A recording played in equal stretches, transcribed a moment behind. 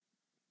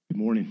Good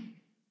morning.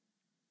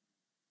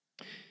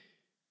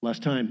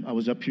 Last time I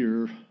was up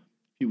here a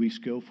few weeks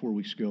ago, 4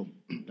 weeks ago,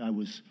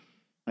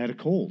 I had a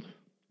cold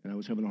and I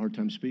was having a hard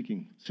time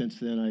speaking. Since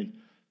then, I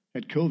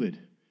had COVID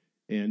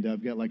and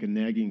I've got like a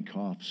nagging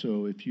cough.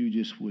 So if you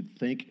just would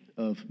think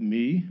of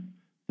me,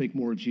 think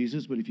more of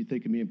Jesus. But if you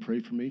think of me and pray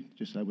for me,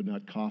 just I would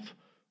not cough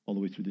all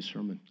the way through this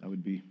sermon. I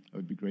would be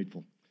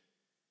grateful.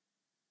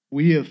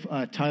 We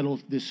have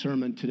titled this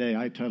sermon today.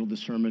 I titled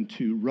this sermon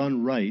 "To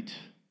Run Right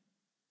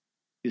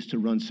is to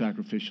Run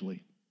Sacrificially."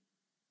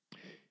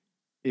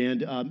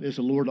 And as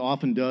the Lord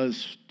often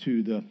does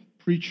to the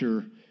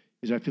preacher,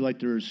 is I feel like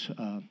there's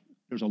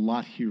a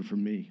lot here for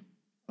me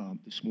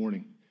this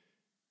morning.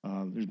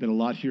 There's been a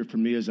lot here for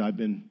me as I've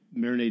been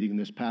marinating in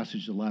this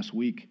passage the last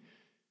week,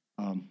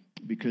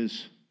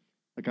 because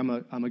like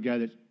I'm a guy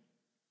that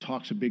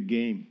talks a big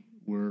game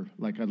where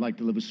like I'd like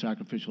to live a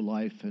sacrificial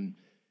life, and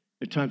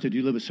at times I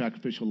do live a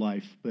sacrificial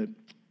life, but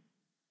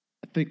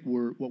I think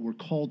what we're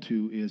called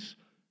to is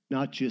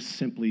not just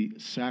simply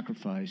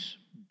sacrifice,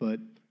 but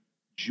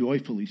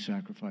joyfully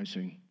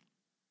sacrificing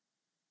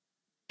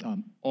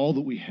all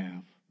that we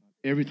have,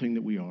 everything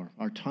that we are,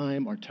 our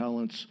time, our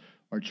talents,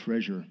 our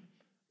treasure,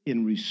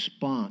 in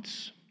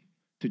response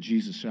to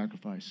Jesus'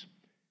 sacrifice.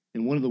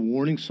 And one of the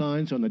warning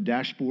signs on the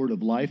dashboard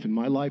of life in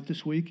my life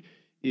this week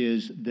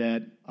is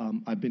that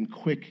I've been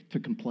quick to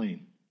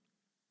complain.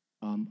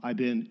 I've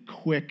been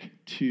quick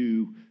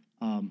to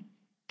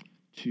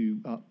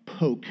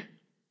poke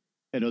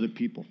at other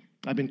people.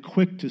 I've been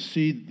quick to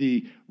see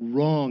the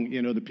wrong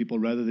in other people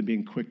rather than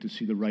being quick to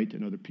see the right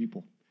in other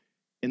people.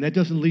 And that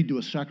doesn't lead to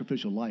a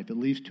sacrificial life. It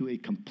leads to a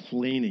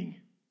complaining,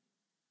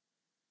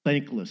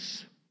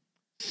 thankless,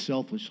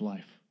 selfish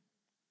life.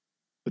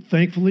 But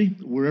thankfully,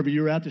 wherever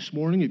you're at this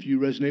morning, if you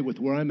resonate with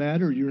where I'm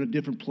at or you're in a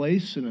different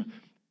place,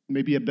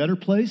 maybe a better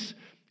place,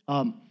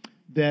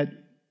 that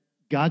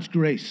God's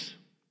grace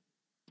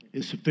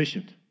is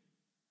sufficient.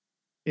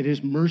 And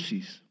His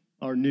mercies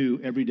are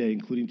new every day,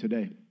 including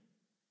today.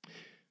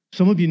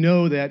 Some of you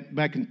know that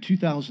back in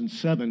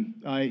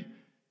 2007, I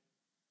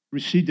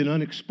received an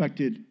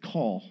unexpected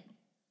call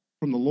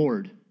from the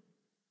Lord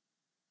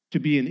to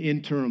be an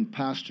interim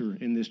pastor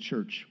in this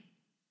church.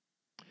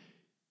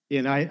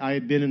 And I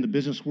had been in the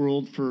business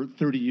world for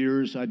 30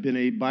 years. I'd been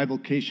a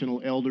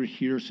bivocational elder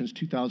here since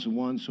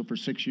 2001, so for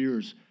 6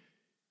 years.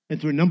 And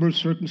through a number of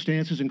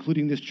circumstances,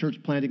 including this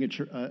church planting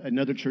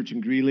another church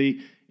in Greeley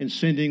and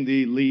sending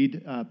the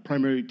lead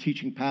primary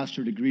teaching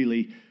pastor to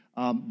Greeley,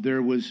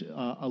 there was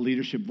a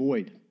leadership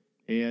void,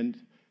 and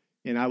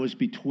I was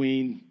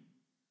between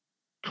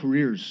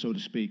careers, so to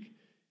speak.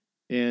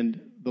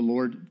 And the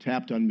Lord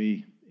tapped on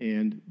me,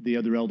 and the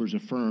other elders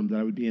affirmed that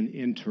I would be an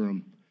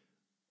interim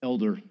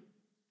elder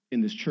in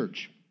this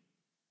church.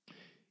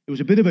 It was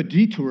a bit of a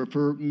detour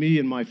for me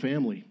and my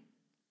family.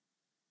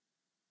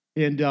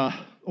 And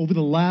over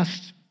the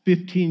last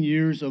 15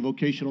 years of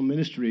vocational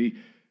ministry,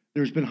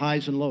 there's been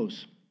highs and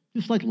lows,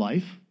 just like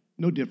life,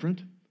 no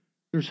different.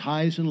 There's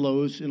highs and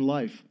lows in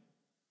life.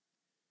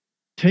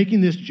 Taking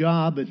this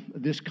job,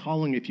 this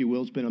calling, if you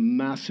will, has been a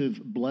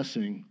massive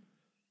blessing.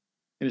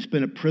 And it's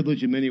been a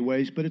privilege in many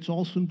ways, but it's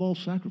also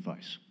involved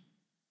sacrifice.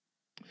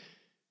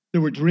 There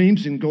were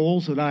dreams and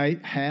goals that I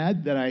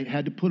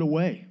had to put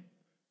away,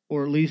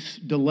 or at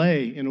least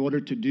delay in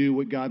order to do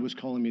what God was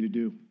calling me to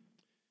do.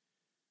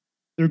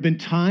 There have been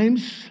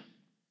times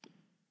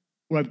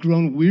where I've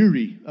grown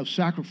weary of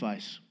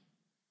sacrifice.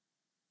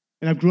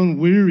 And I've grown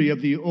weary of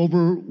the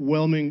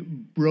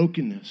overwhelming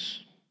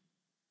brokenness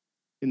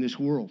in this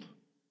world.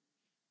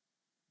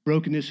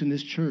 Brokenness in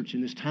this church,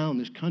 in this town,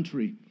 this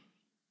country,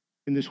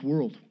 in this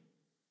world.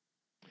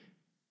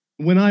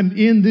 When I'm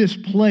in this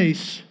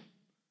place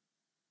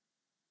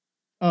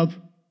of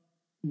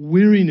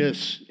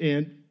weariness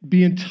and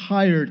being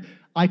tired,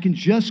 I can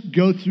just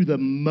go through the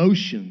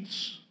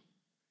motions.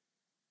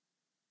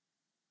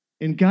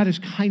 And God is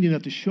kind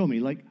enough to show me,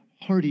 like,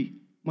 Hardy,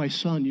 my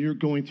son, you're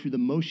going through the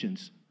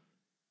motions.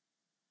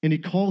 And He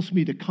calls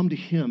me to come to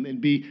Him and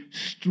be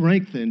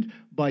strengthened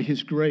by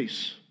His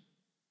grace.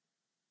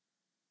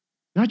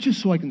 Not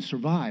just so I can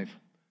survive,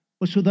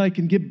 but so that I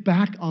can get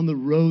back on the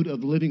road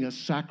of living a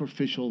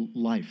sacrificial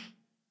life.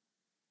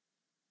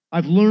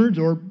 I've learned,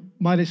 or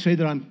might I say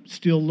that I'm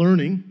still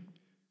learning,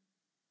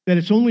 that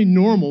it's only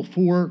normal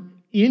for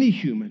any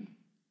human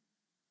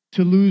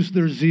to lose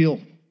their zeal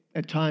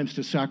at times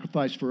to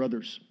sacrifice for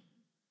others.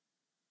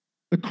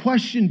 The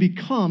question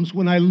becomes,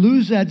 when I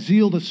lose that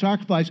zeal to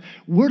sacrifice,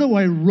 where do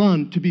I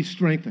run to be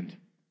strengthened?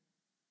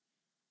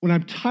 When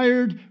I'm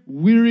tired,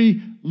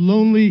 weary,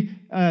 lonely,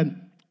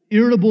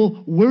 irritable,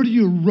 where do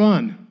you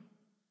run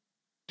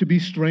to be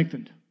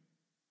strengthened?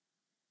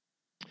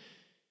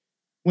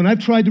 When I've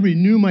tried to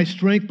renew my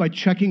strength by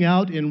checking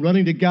out and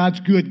running to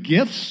God's good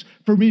gifts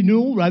for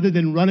renewal rather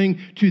than running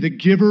to the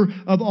giver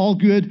of all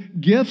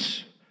good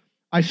gifts,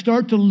 I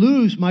start to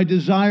lose my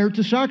desire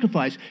to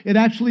sacrifice. It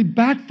actually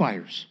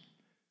backfires.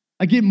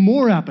 I get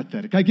more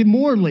apathetic. I get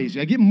more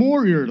lazy. I get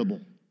more irritable.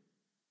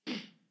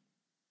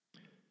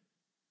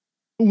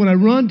 But when I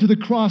run to the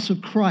cross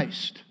of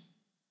Christ,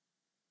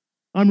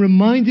 I'm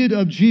reminded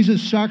of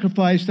Jesus'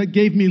 sacrifice that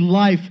gave me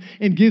life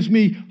and gives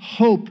me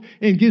hope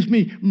and gives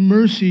me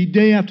mercy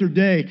day after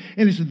day.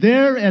 And it's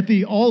there at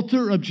the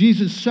altar of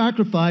Jesus'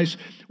 sacrifice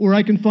where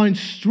I can find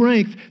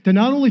strength to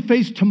not only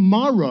face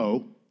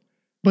tomorrow,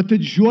 but to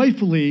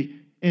joyfully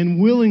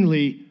and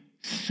willingly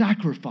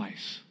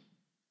sacrifice,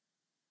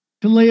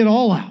 to lay it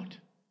all out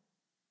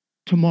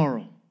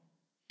tomorrow.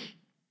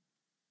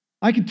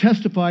 I can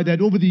testify that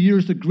over the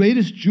years, the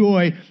greatest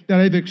joy that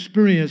I've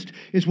experienced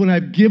is when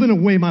I've given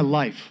away my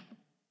life.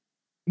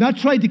 Not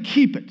tried to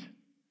keep it,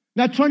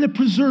 not trying to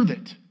preserve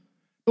it,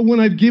 but when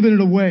I've given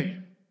it away.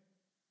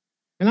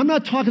 And I'm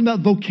not talking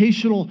about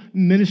vocational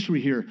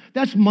ministry here.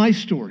 That's my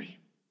story.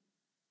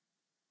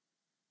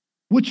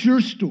 What's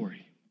your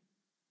story?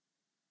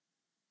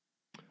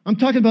 I'm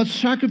talking about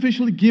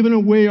sacrificially giving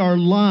away our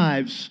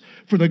lives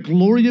for the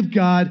glory of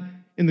God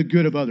and the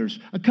good of others.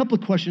 A couple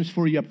of questions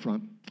for you up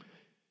front.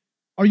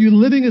 Are you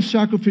living a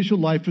sacrificial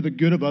life for the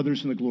good of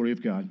others and the glory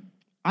of God?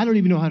 I don't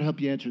even know how to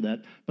help you answer that,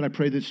 but I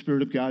pray that the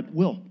Spirit of God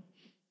will.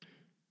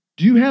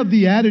 Do you have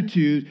the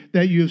attitude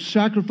that you have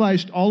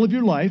sacrificed all of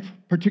your life,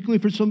 particularly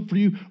for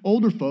you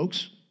older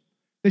folks,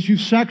 that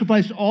you've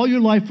sacrificed all your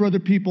life for other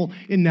people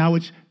and now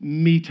it's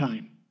me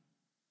time?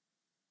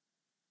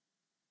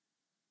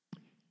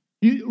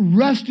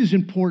 Rest is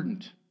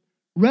important.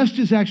 Rest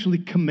is actually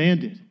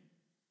commanded.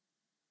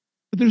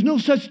 But there's no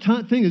such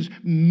thing as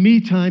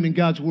me time in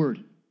God's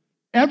Word.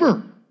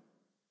 Ever.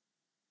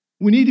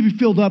 We need to be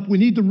filled up. We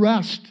need the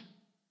rest.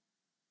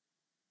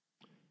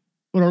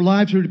 But our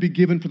lives are to be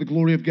given for the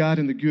glory of God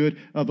and the good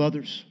of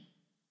others.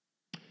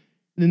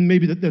 And then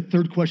maybe the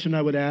third question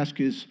I would ask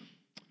is,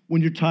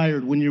 when you're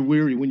tired, when you're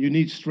weary, when you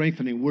need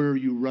strengthening, where are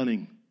you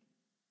running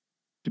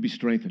to be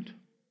strengthened?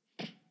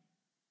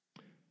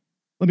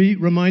 Let me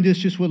remind us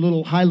just with a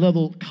little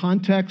high-level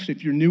context.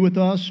 If you're new with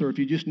us or if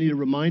you just need a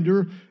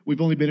reminder,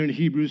 we've only been in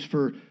Hebrews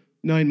for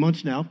 9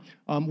 months now.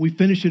 We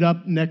finish it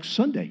up next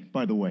Sunday,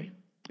 by the way.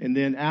 And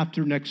then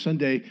after next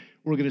Sunday,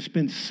 we're going to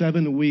spend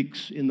 7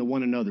 weeks in the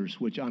one another's,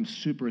 which I'm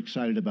super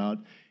excited about.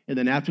 And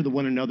then after the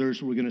one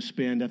another's, we're going to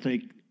spend, I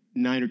think,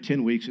 9 or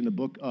 10 weeks in the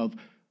book of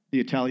the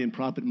Italian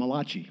prophet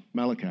Malachi.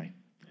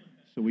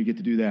 So we get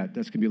to do that.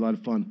 That's going to be a lot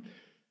of fun.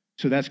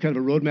 So that's kind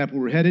of a roadmap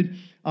where we're headed.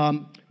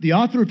 The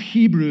author of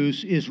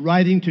Hebrews is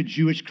writing to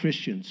Jewish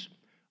Christians.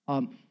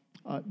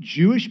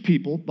 Jewish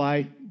people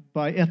by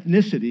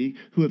ethnicity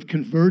who have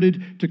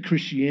converted to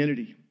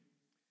Christianity.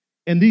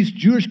 And these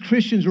Jewish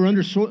Christians are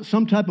under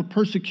some type of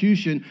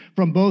persecution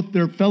from both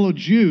their fellow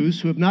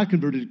Jews who have not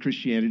converted to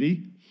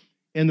Christianity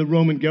and the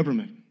Roman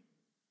government.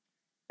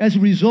 As a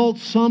result,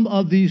 some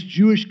of these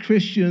Jewish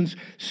Christians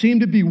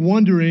seem to be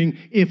wondering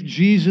if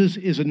Jesus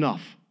is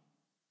enough.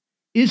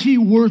 Is he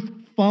worth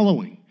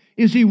following?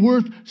 Is he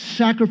worth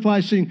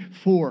sacrificing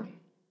for?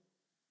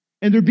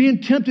 And they're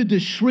being tempted to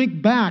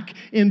shrink back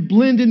and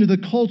blend into the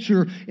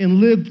culture and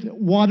live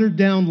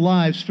watered-down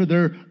lives for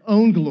their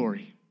own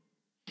glory.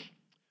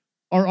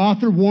 Our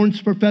author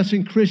warns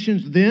professing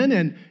Christians then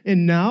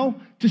and now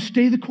to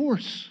stay the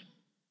course.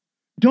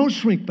 Don't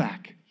shrink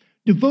back.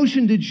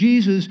 Devotion to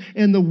Jesus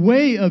and the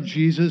way of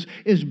Jesus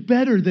is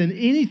better than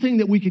anything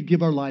that we could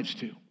give our lives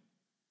to.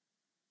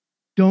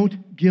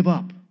 Don't give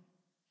up.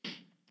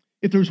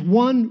 If there's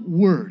one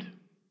word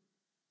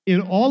in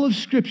all of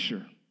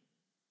Scripture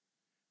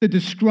that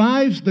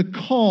describes the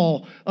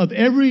call of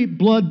every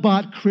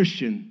blood-bought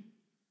Christian,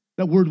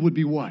 that word would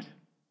be what?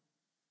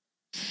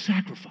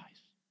 Sacrifice.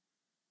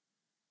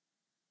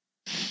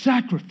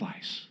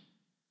 Sacrifice.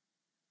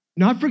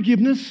 Not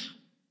forgiveness.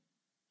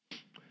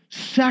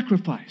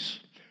 Sacrifice.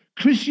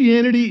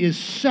 Christianity is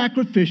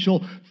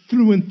sacrificial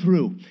through and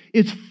through.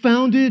 It's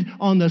founded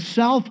on the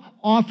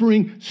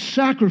self-offering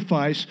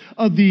sacrifice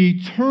of the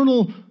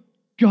eternal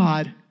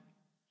God,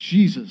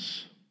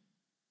 Jesus.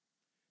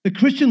 The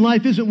Christian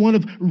life isn't one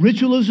of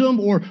ritualism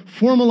or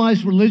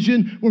formalized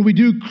religion where we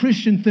do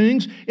Christian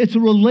things. It's a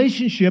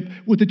relationship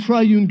with the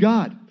triune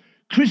God.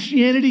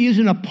 Christianity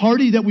isn't a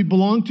party that we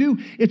belong to.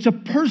 It's a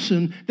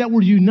person that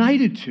we're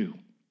united to.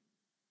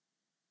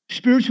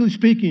 Spiritually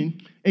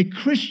speaking, a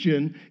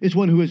Christian is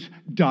one who has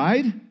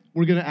died.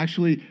 We're going to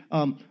actually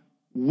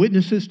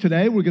witnesses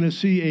today. We're going to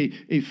see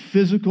a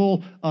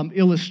physical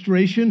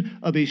illustration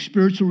of a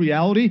spiritual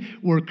reality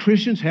where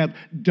Christians have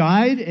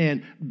died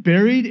and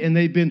buried and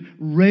they've been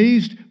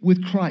raised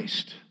with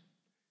Christ.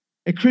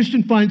 A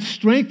Christian finds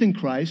strength in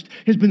Christ,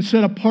 has been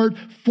set apart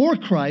for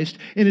Christ,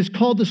 and is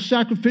called to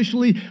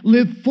sacrificially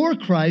live for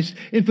Christ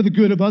and for the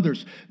good of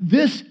others.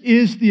 This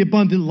is the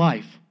abundant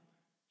life.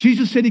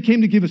 Jesus said he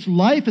came to give us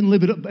life and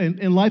live it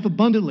and life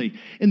abundantly.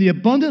 And the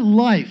abundant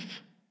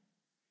life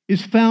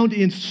is found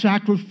in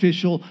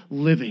sacrificial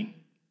living.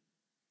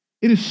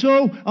 It is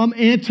so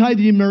anti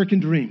the American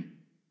dream.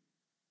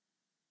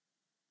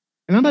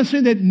 And I'm not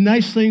saying that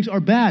nice things are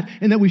bad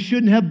and that we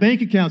shouldn't have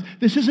bank accounts.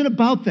 This isn't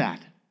about that.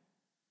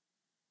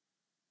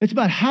 It's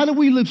about how do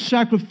we live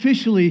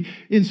sacrificially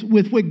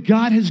with what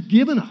God has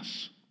given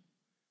us,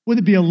 whether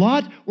it be a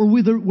lot or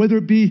whether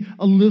it be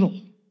a little.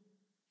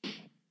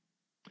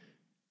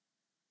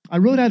 I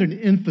wrote out an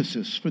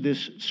emphasis for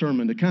this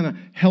sermon to kind of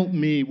help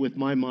me with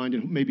my mind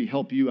and maybe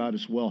help you out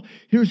as well.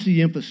 Here's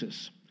the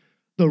emphasis.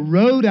 The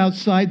road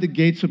outside the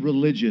gates of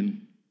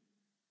religion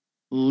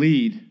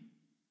lead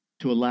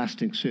to a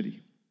lasting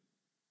city.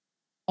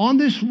 On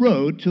this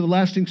road to the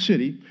lasting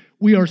city,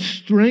 we are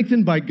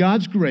strengthened by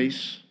God's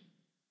grace.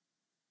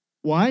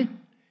 Why?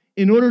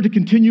 In order to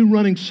continue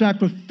running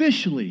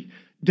sacrificially,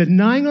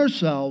 denying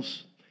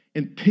ourselves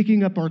and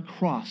picking up our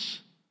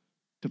cross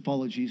to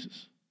follow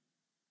Jesus.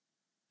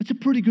 That's a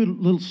pretty good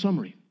little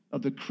summary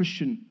of the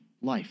Christian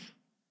life.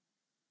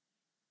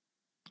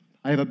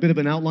 I have a bit of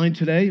an outline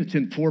today. It's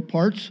in 4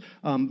 parts,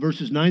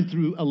 verses 9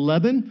 through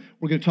 11.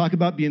 We're going to talk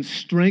about being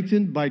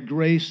strengthened by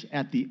grace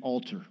at the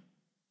altar.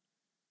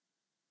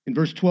 In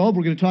verse 12,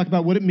 we're going to talk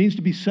about what it means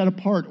to be set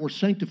apart or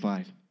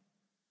sanctified.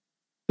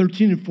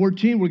 13 and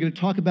 14, we're going to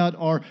talk about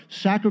our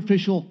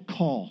sacrificial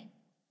call,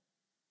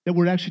 that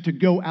we're actually to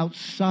go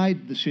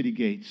outside the city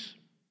gates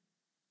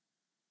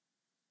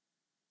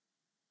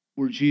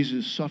where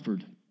Jesus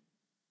suffered.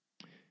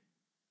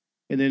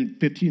 And then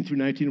 15 through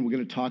 19, we're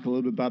going to talk a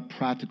little bit about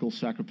practical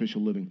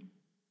sacrificial living.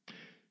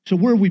 So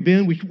where have we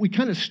been? We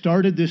kind of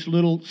started this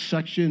little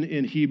section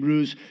in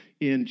Hebrews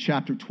in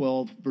chapter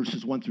 12,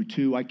 verses 1 through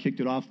 2. I kicked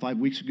it off 5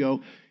 weeks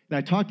ago. And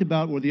I talked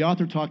about, where the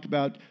author talked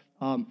about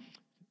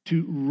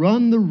to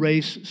run the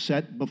race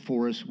set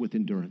before us with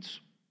endurance.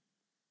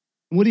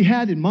 And what he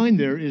had in mind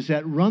there is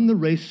that run the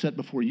race set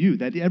before you,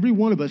 that every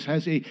one of us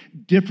has a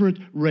different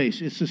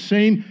race. It's the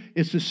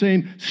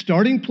same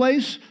starting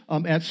place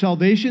at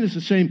salvation. It's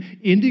the same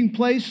ending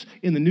place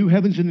in the new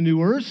heavens and the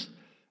new earth.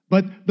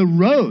 But the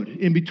road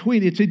in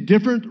between, it's a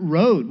different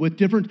road with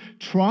different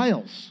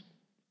trials.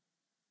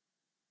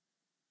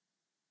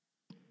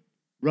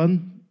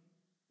 Run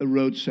the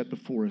road set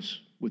before us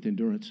with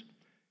endurance.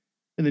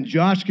 And then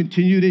Josh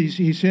continued,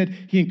 he said,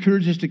 he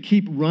encouraged us to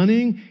keep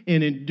running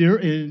and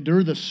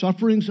endure the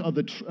sufferings of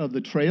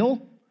the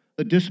trail,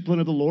 the discipline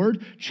of the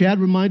Lord. Chad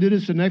reminded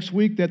us the next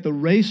week that the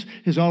race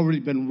has already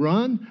been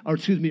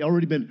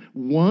already been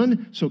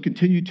won, so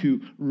continue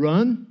to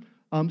run.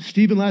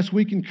 Stephen last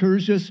week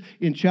encouraged us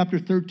in chapter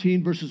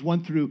 13, verses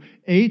 1 through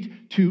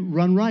 8, to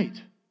run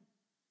right.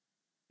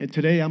 And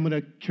today I'm going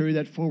to carry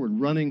that forward.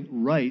 Running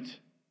right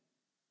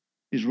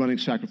is running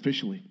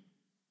sacrificially.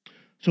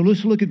 So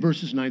let's look at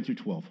verses 9 through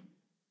 12.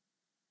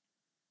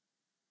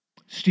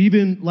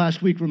 Stephen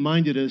last week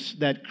reminded us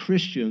that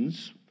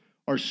Christians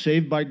are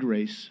saved by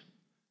grace,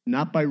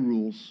 not by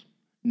rules,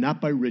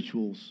 not by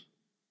rituals,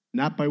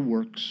 not by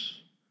works,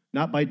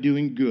 not by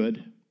doing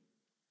good.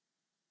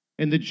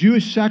 And the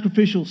Jewish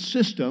sacrificial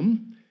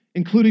system,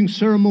 including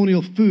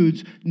ceremonial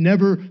foods,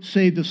 never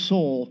saved the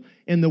soul,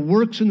 and the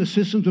works and the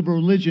systems of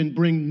religion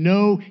bring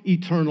no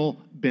eternal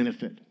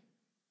benefit.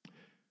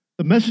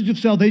 The message of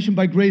salvation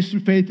by grace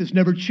through faith has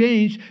never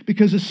changed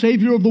because the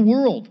Savior of the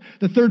world,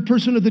 the third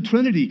person of the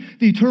Trinity,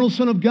 the eternal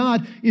Son of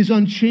God, is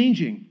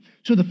unchanging.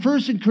 So the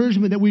first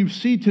encouragement that we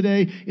see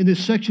today in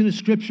this section of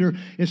Scripture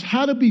is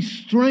how to be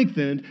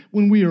strengthened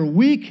when we are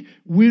weak,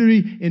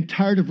 weary, and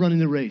tired of running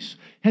the race.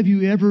 Have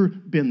you ever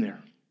been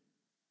there?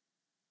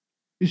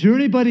 Is there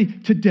anybody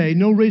today,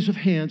 no raise of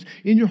hands,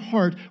 in your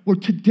heart where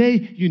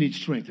today you need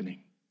strengthening?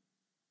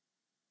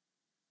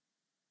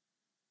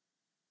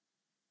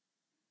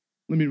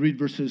 Let me read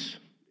verses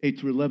 8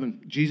 through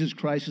 11. Jesus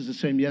Christ is the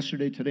same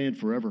yesterday, today, and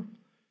forever.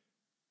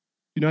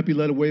 Do not be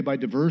led away by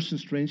diverse and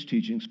strange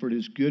teachings, for it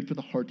is good for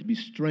the heart to be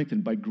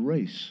strengthened by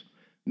grace,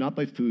 not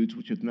by foods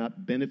which have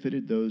not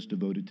benefited those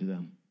devoted to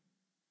them.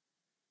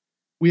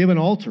 We have an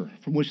altar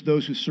from which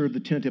those who serve the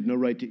tent have no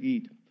right to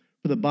eat.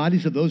 For the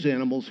bodies of those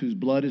animals whose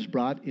blood is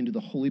brought into the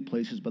holy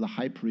places by the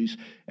high priest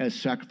as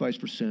sacrifice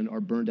for sin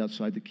are burned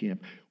outside the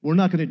camp. We're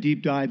not going to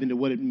deep dive into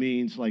what it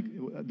means, like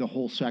the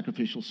whole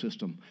sacrificial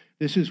system.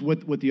 This is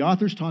what the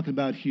author's talking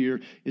about here,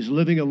 is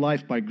living a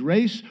life by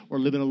grace or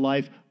living a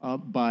life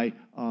by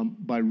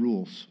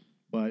rules,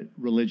 by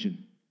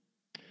religion.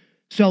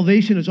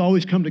 Salvation has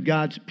always come to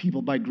God's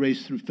people by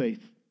grace through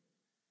faith.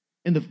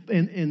 And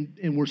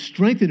we're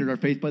strengthened in our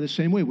faith by the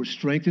same way. We're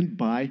strengthened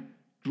by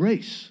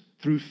grace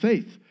through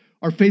faith.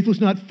 Our faith was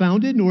not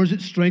founded, nor is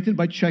it strengthened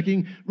by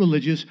checking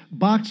religious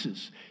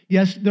boxes.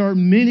 Yes, there are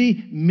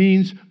many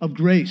means of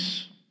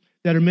grace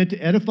that are meant to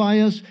edify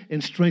us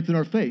and strengthen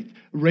our faith.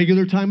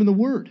 Regular time in the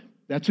Word,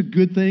 that's a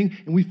good thing,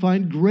 and we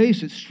find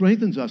grace. It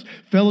strengthens us.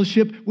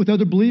 Fellowship with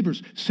other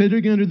believers,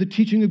 sitting under the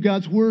teaching of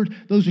God's Word,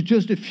 those are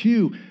just a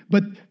few.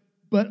 But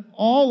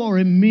all are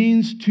a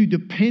means to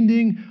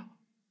deepening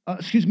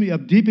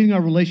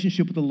our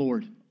relationship with the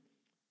Lord.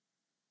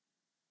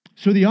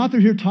 So the author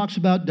here talks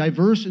about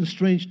diverse and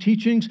strange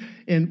teachings,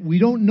 and we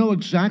don't know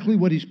exactly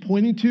what he's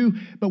pointing to,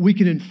 but we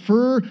can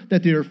infer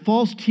that they are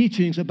false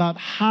teachings about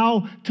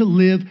how to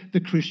live the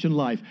Christian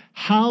life,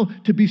 how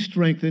to be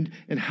strengthened,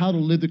 and how to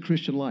live the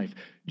Christian life.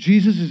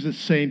 Jesus is the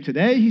same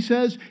today, he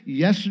says,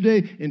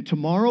 yesterday and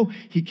tomorrow.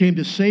 He came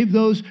to save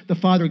those the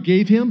Father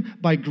gave him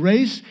by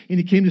grace, and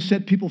he came to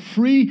set people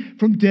free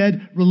from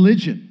dead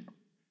religion.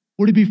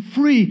 We're to be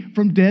free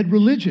from dead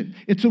religion.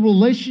 It's a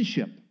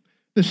relationship.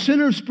 The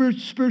center of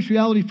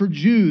spirituality for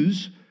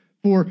Jews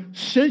for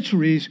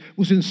centuries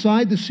was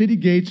inside the city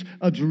gates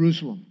of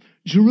Jerusalem.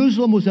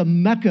 Jerusalem was a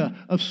Mecca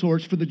of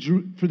sorts for the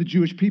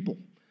Jewish people.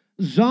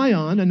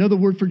 Zion, another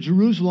word for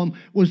Jerusalem,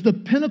 was the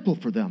pinnacle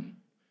for them.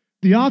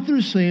 The author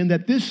is saying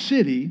that this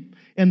city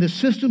and the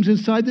systems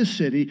inside this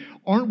city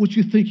aren't what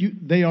you think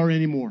they are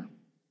anymore.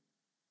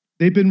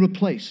 They've been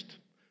replaced.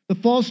 The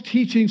false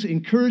teachings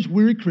encourage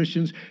weary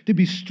Christians to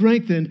be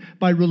strengthened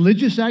by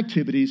religious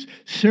activities,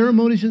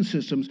 ceremonies, and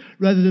systems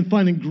rather than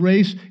finding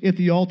grace at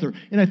the altar.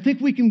 And I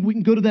think we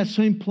can go to that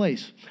same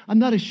place. I'm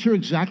not as sure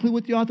exactly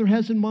what the author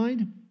has in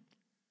mind,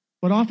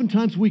 but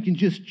oftentimes we can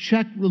just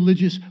check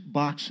religious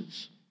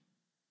boxes.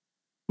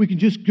 We can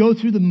just go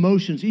through the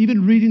motions,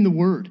 even reading the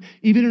Word,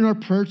 even in our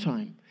prayer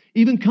time,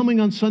 even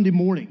coming on Sunday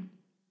morning,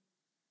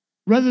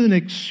 rather than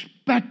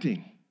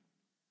expecting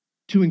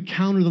to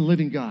encounter the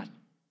living God,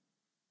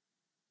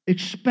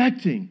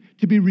 expecting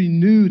to be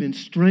renewed and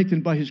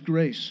strengthened by His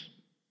grace.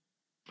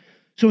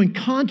 So in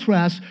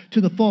contrast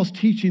to the false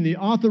teaching, the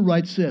author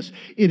writes this: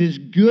 it is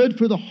good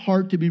for the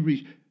heart to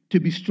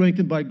be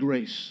strengthened by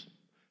grace.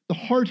 The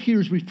heart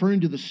here is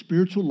referring to the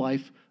spiritual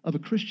life of a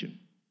Christian.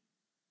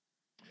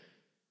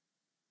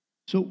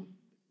 So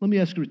let me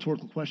ask a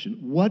rhetorical question.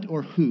 What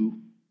or who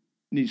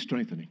needs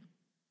strengthening?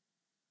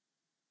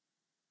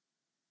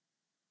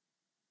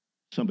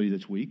 Somebody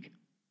that's weak.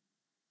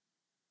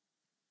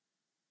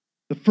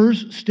 The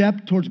first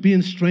step towards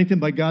being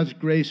strengthened by God's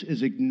grace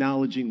is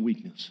acknowledging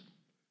weakness.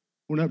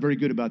 We're not very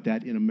good about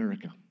that in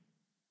America.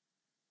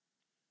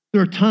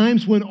 There are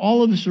times when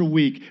all of us are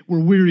weak, we're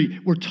weary,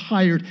 we're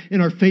tired,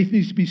 and our faith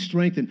needs to be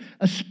strengthened,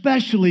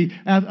 especially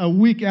a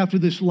week after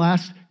this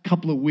last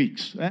couple of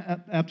weeks.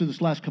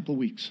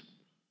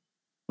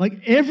 Like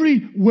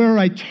everywhere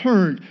I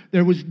turned,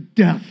 there was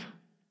death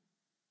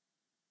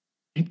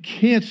and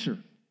cancer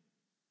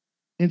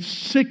and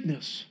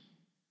sickness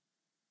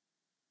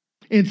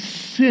and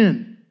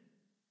sin.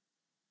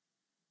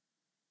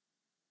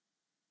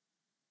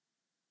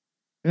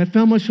 And I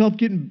found myself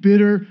getting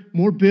bitter,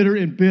 more bitter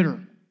and bitter,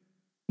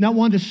 not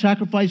wanting to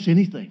sacrifice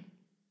anything,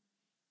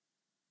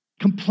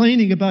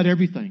 complaining about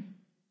everything.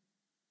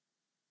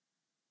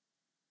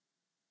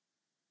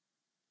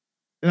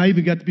 And I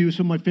even got to be with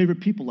some of my favorite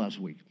people last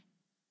week.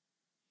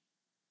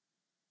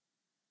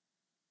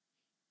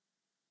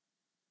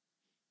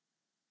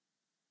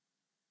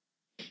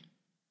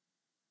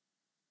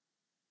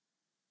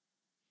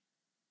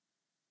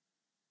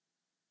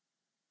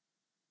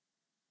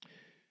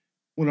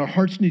 When our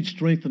hearts need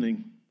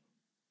strengthening,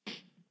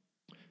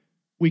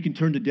 we can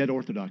turn to dead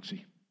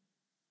orthodoxy.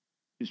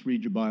 Just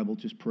read your Bible,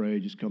 just pray,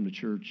 just come to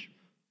church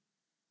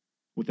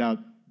without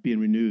being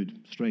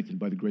renewed, strengthened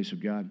by the grace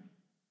of God.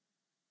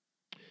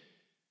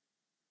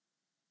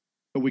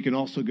 But we can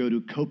also go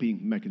to coping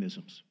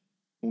mechanisms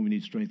when we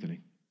need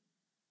strengthening.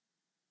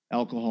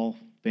 Alcohol,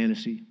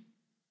 fantasy,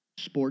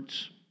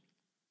 sports,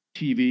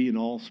 TV, and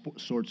all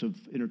sorts of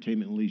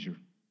entertainment and leisure.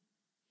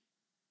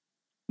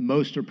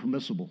 Most are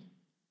permissible.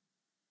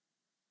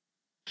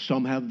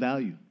 Some have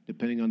value,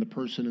 depending on the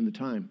person and the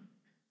time.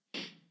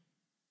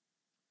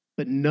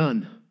 But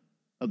none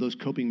of those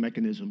coping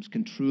mechanisms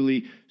can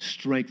truly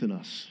strengthen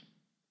us.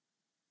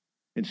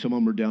 And some of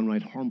them are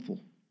downright harmful.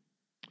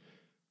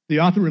 The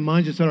author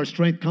reminds us that our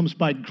strength comes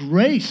by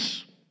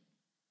grace,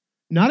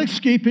 not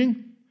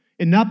escaping,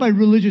 and not by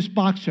religious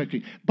box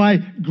checking, by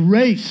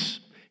grace.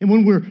 And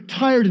when we're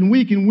tired and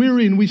weak and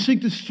weary and we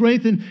seek to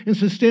strengthen and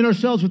sustain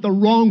ourselves with the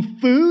wrong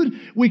food,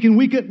 we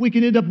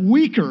can end up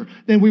weaker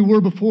than we were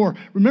before.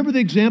 Remember the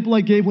example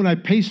I gave when I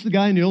paced the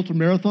guy in the ultra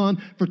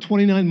marathon for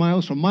 29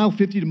 miles, from mile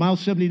 50 to mile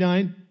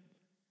 79?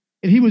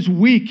 And he was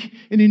weak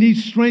and he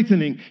needs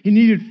strengthening. He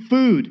needed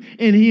food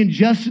and he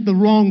ingested the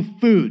wrong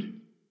food.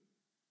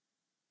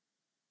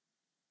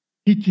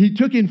 He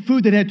took in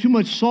food that had too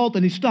much salt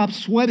and he stopped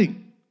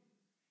sweating.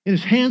 And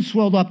his hands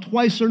swelled up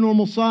twice their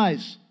normal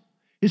size.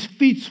 His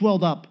feet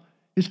swelled up.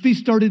 His feet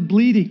started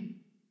bleeding.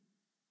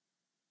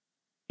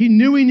 He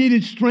knew he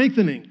needed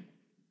strengthening,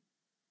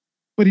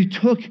 but he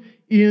took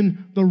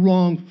in the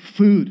wrong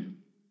food.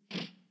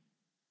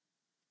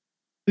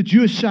 The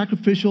Jewish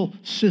sacrificial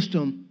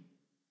system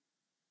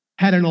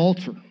had an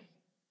altar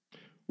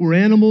where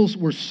animals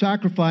were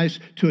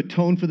sacrificed to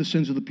atone for the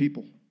sins of the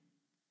people.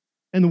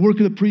 And the work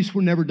of the priests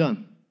were never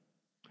done.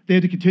 They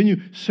had to continue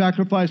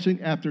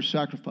sacrificing after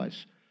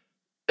sacrifice.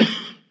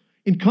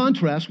 In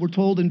contrast, we're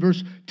told in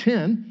verse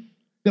 10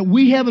 that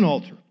we have an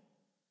altar,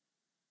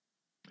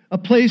 a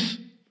place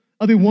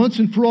of a once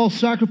and for all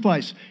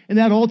sacrifice. And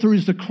that altar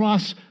is the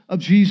cross of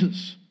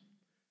Jesus,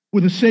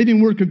 where the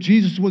saving work of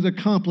Jesus was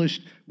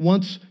accomplished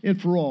once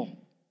and for all.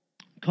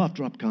 Cough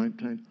drop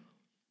time.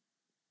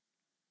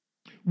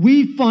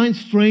 We find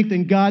strength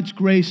in God's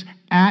grace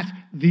at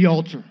the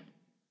altar.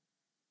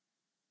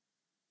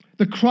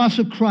 The cross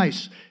of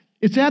Christ.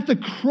 It's at the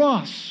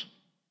cross.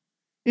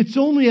 It's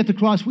only at the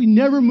cross. We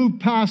never move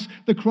past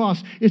the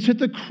cross. It's at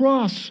the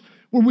cross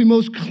where we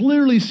most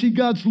clearly see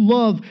God's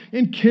love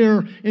and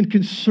care and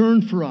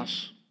concern for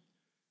us.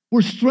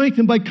 We're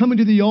strengthened by coming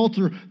to the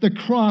altar, the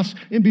cross,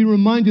 and being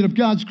reminded of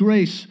God's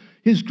grace.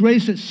 His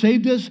grace that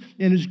saved us,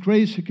 and His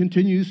grace that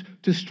continues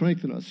to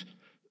strengthen us.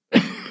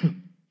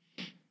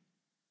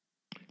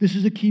 This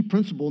is a key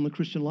principle in the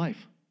Christian life.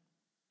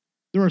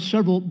 There are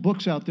several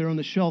books out there on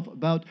the shelf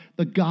about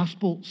the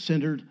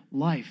gospel-centered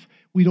life.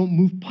 We don't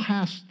move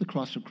past the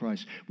cross of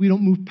Christ. We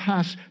don't move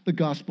past the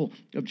gospel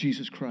of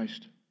Jesus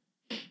Christ.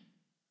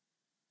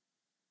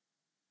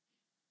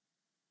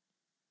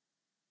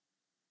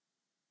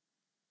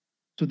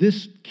 So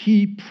this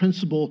key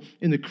principle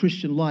in the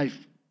Christian life,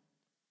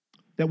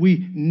 that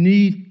we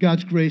need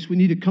God's grace. We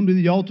need to come to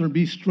the altar and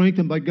be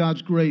strengthened by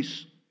God's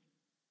grace.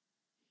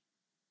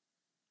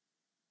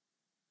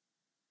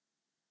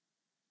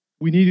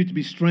 We needed to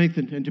be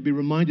strengthened and to be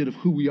reminded of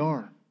who we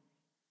are.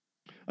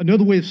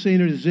 Another way of saying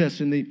it is this,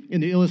 in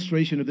the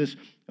illustration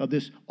of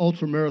this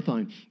ultra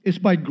marathon. It's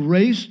by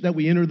grace that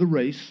we enter the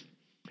race,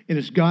 and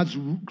it's God's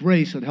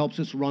grace that helps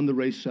us run the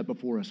race set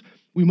before us.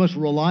 We must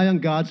rely on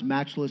God's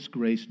matchless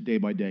grace day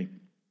by day.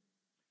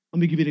 Let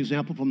me give you an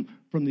example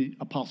from the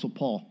Apostle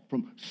Paul,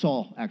 from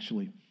Saul,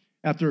 actually.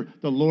 After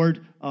the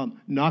Lord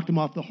knocked him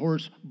off the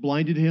horse,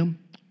 blinded him,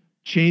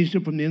 changed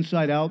him from the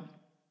inside out,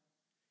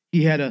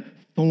 he had a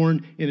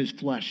thorn in his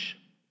flesh.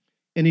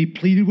 And he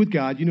pleaded with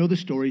God, you know the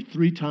story,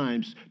 3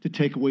 times to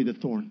take away the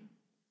thorn.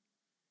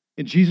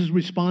 And Jesus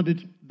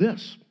responded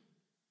this.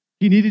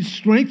 He needed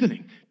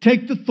strengthening.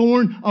 Take the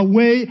thorn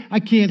away. I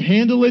can't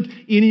handle it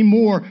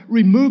anymore.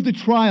 Remove the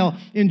trial.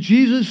 And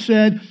Jesus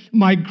said,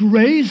 my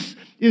grace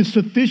is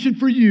sufficient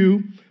for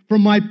you, for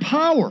my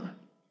power,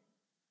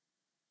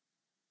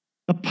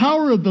 the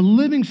power of the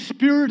living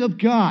Spirit of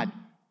God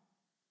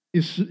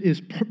is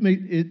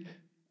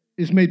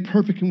made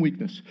perfect in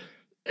weakness.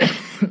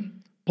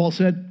 Paul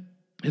said,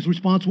 his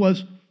response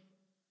was,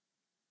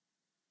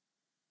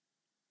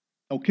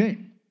 okay,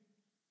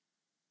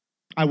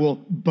 I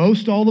will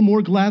boast all the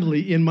more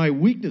gladly in my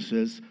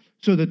weaknesses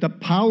so that the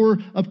power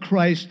of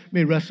Christ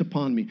may rest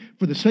upon me.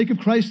 For the sake of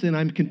Christ, then,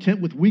 I'm content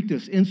with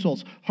weakness,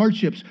 insults,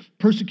 hardships,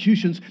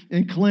 persecutions,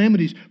 and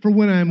calamities. For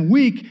when I am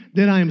weak,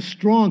 then I am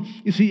strong.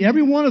 You see,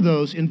 every one of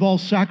those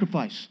involves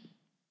sacrifice.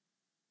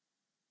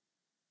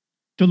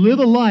 To live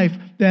a life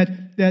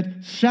that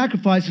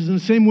sacrifices in the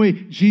same way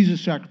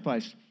Jesus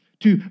sacrificed.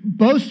 To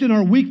boast in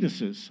our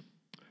weaknesses,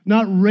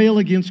 not rail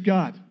against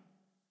God.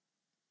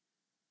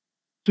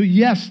 So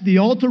yes, the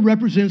altar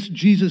represents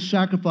Jesus'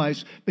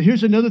 sacrifice, but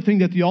here's another thing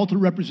that the altar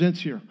represents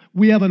here.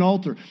 We have an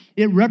altar.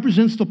 It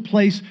represents the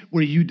place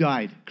where you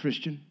died,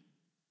 Christian.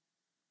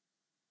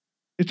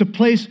 It's a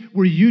place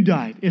where you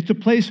died. It's a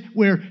place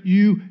where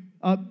you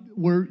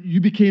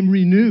became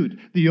renewed.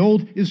 The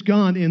old is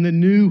gone and the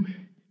new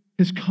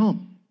has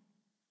come.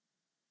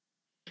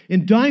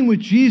 In dying with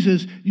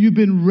Jesus, you've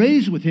been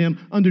raised with him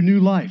under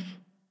new life.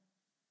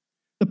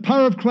 The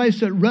power of Christ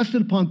that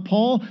rested upon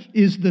Paul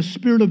is the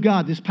Spirit of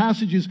God. This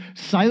passage is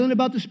silent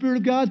about the Spirit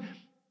of God,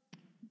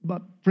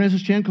 but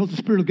Francis Chan calls the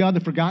Spirit of God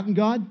the forgotten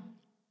God.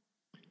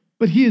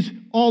 But he is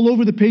all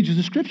over the pages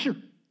of Scripture.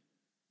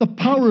 The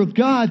power of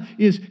God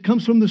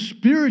comes from the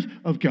Spirit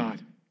of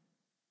God.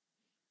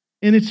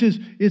 And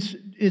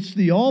it's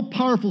the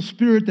all-powerful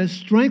Spirit that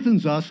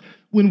strengthens us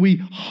when we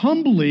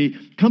humbly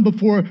come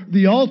before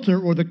the altar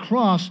or the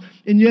cross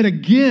and yet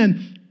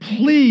again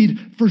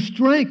plead for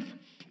strength.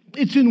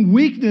 It's in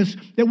weakness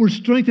that we're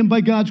strengthened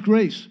by God's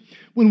grace.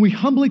 When we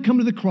humbly come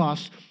to the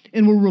cross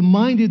and we're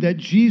reminded that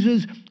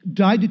Jesus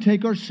died to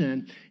take our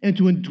sin and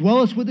to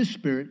indwell us with His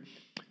Spirit,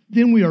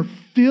 then we are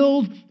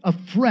filled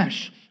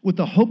afresh with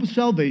the hope of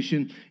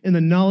salvation and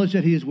the knowledge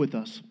that He is with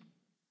us.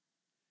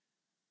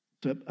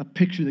 So a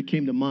picture that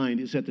came to mind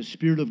is that the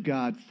Spirit of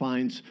God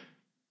finds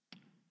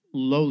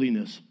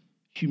lowliness,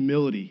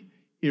 humility,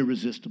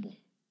 irresistible.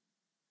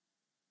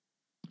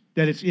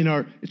 That it's in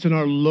our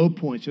low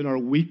points, in our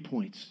weak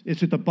points.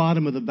 It's at the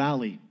bottom of the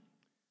valley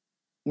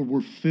where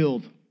we're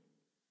filled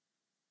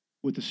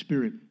with the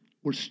Spirit.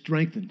 We're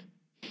strengthened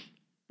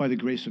by the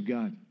grace of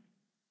God.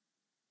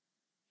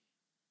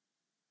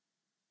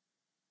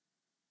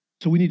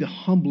 So we need to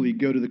humbly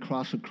go to the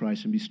cross of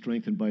Christ and be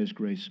strengthened by His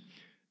grace.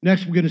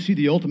 Next, we're going to see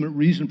the ultimate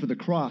reason for the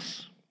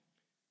cross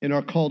and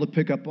our call to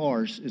pick up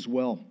ours as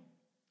well.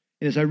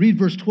 And as I read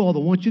verse 12, I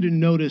want you to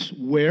notice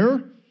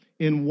where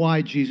and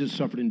why Jesus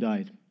suffered and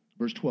died.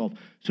 Verse 12.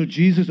 So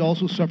Jesus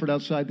also suffered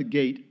outside the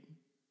gate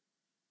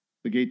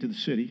to the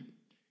city,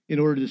 in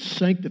order to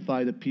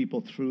sanctify the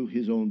people through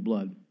His own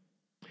blood.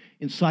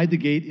 Inside the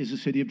gate is the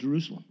city of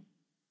Jerusalem.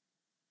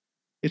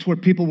 It's where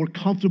people were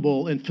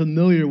comfortable and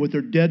familiar with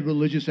their dead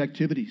religious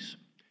activities.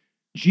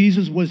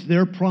 Jesus was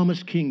their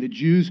promised king, the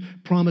Jews'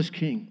 promised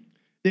king,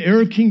 the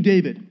heir of King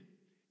David.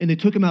 And they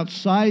took Him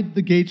outside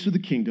the gates of the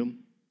kingdom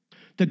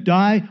to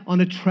die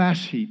on a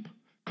trash heap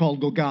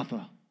called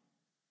Golgotha,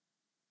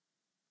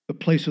 the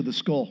place of the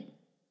skull.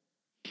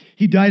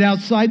 He died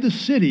outside the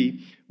city,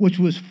 which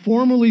was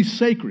formerly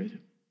sacred.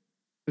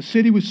 The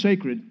city was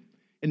sacred,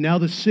 and now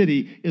the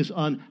city is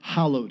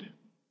unhallowed.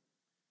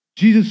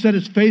 Jesus set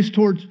His face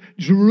towards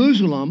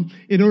Jerusalem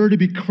in order to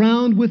be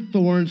crowned with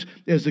thorns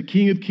as the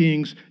King of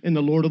Kings and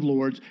the Lord of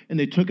Lords, and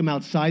they took Him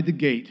outside the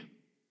gate,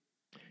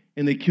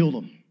 and they killed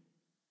Him.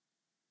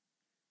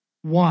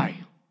 Why?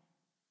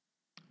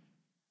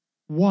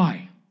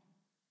 Why?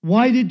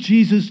 Why did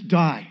Jesus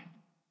die?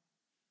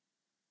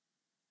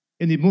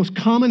 And the most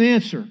common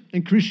answer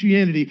in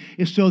Christianity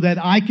is so that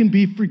I can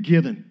be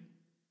forgiven.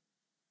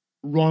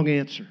 Wrong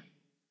answer.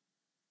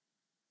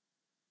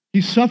 He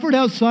suffered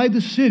outside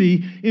the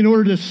city in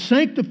order to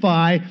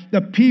sanctify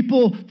the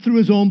people through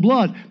his own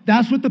blood.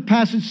 That's what the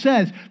passage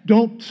says.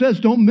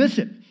 Don't miss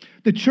it.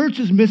 The church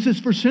has missed this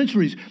for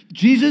centuries.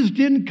 Jesus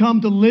didn't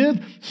come to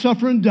live,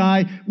 suffer, and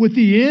die with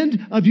the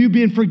end of you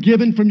being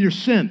forgiven from your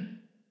sin.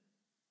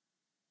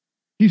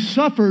 He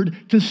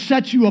suffered to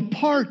set you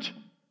apart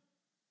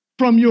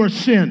from your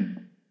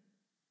sin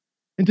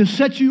and to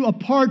set you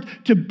apart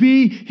to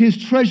be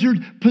his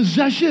treasured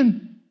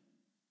possession.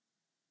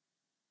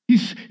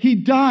 He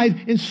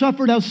died and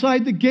suffered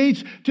outside the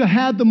gates to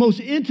have the most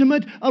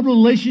intimate of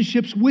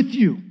relationships with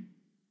you,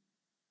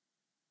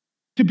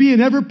 to be an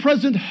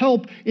ever-present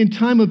help in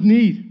time of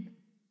need.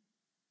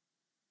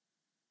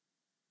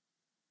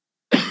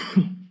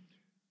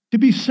 To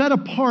be set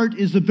apart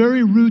is the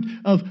very root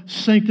of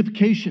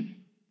sanctification.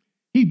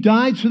 He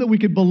died so that we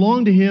could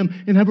belong to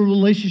him and have a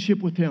relationship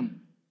with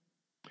him.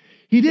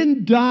 He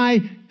didn't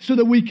die so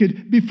that we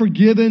could be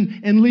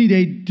forgiven and lead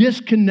a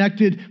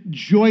disconnected,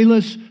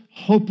 joyless,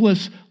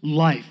 hopeless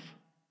life.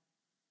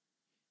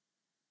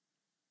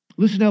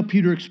 Listen how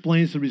Peter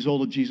explains the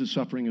result of Jesus'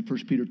 suffering in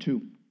 1 Peter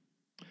 2.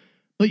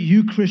 But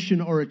you, Christian,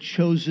 are a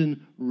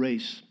chosen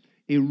race,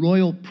 a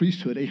royal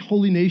priesthood, a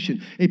holy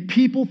nation, a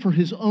people for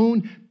his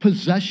own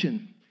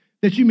possession,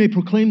 that you may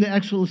proclaim the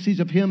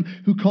excellencies of him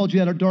who called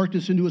you out of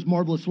darkness into his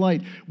marvelous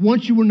light.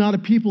 Once you were not a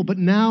people, but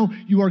now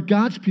you are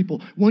God's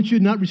people. Once you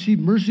had not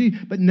received mercy,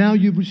 but now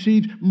you've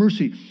received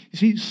mercy. You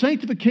see,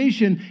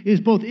 sanctification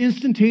is both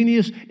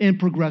instantaneous and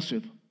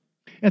progressive.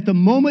 At the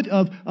moment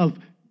of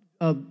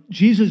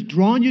Jesus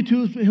drawing you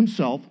to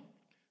himself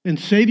and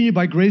saving you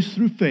by grace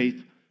through faith,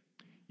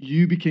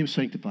 you became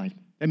sanctified.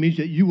 That means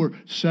that you were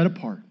set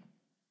apart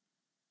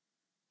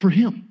for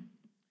him.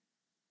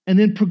 And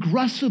then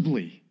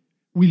progressively,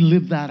 we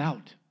live that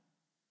out.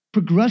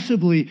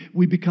 Progressively,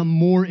 we become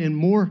more and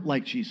more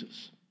like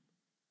Jesus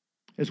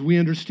as we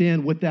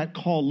understand what that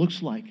call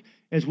looks like,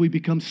 as we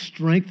become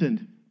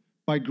strengthened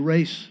by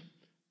grace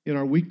in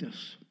our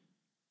weakness.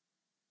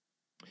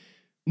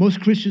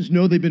 Most Christians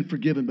know they've been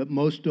forgiven, but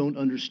most don't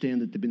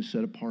understand that they've been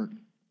set apart.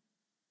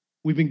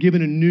 We've been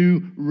given a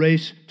new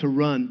race to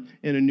run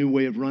and a new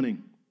way of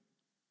running.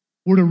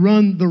 We're to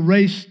run the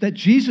race that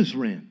Jesus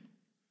ran,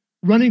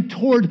 running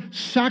toward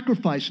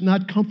sacrifice,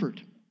 not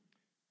comfort.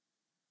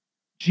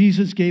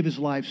 Jesus gave his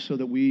life so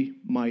that we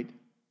might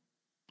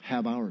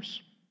have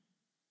ours.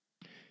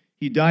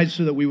 He died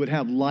so that we would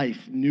have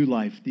life, new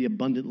life, the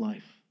abundant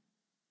life.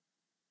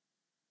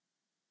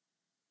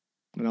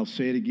 And I'll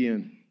say it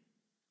again.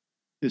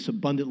 This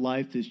abundant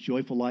life, this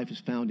joyful life is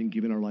found in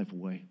giving our life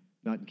away,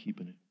 not in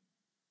keeping it.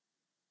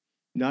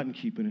 Not in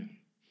keeping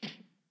it.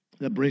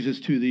 That brings us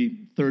to the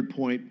third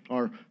point,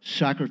 our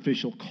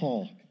sacrificial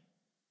call.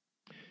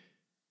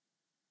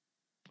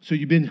 So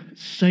you've been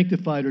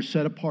sanctified or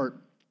set apart.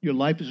 Your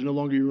life is no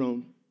longer your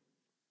own.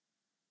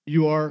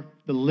 You are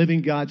the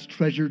living God's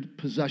treasured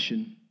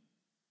possession.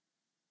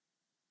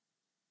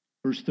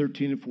 Verse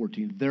 13 and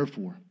 14.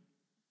 Therefore,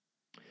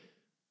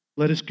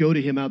 let us go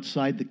to him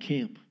outside the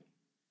camp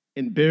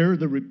and bear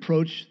the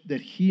reproach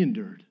that he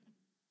endured.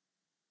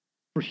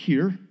 For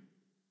here,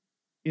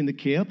 in the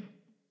camp,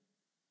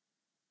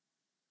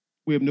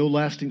 we have no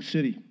lasting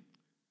city,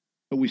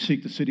 but we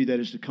seek the city that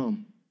is to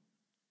come.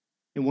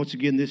 And once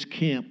again, this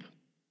camp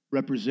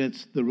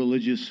represents the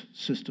religious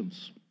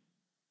systems.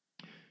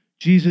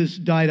 Jesus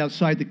died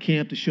outside the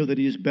camp to show that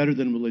he is better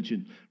than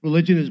religion.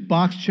 Religion is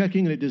box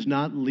checking and it does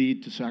not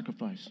lead to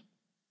sacrifice.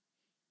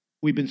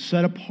 We've been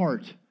set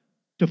apart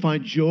to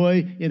find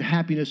joy and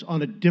happiness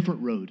on a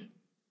different road,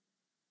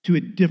 to a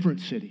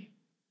different city.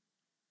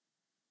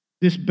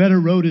 This better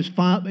road is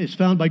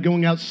found by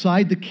going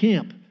outside the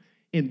camp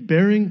and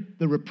bearing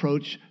the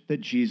reproach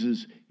that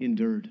Jesus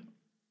endured.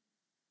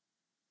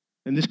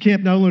 And this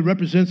camp not only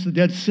represents the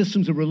dead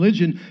systems of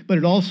religion, but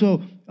it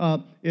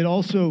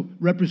also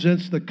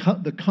represents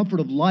the comfort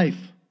of life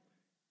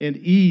and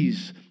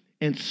ease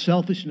and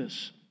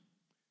selfishness.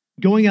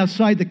 Going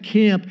outside the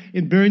camp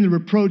and bearing the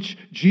reproach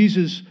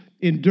Jesus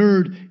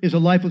endured is a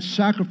life of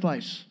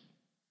sacrifice,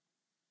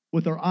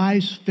 with our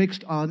eyes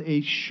fixed on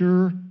a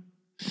sure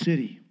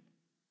city,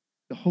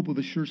 the hope of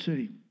a sure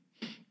city.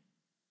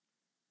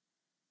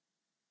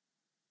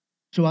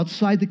 So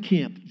outside the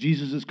camp,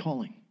 Jesus is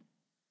calling.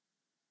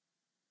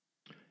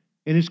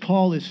 And his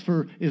call is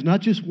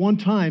not just one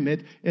time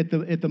at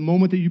the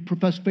moment that you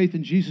profess faith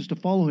in Jesus to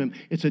follow him.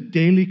 It's a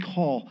daily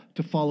call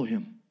to follow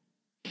him.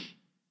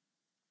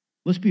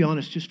 Let's be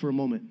honest just for a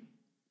moment.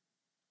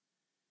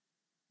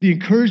 The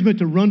encouragement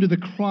to run to the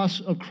cross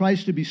of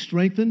Christ to be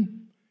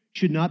strengthened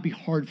should not be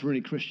hard for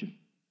any Christian.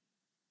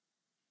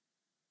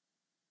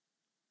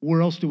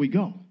 Where else do we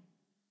go?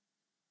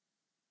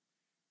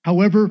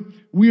 However,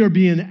 we are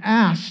being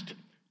asked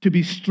to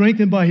be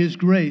strengthened by his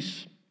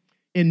grace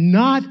and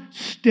not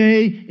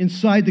stay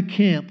inside the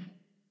camp,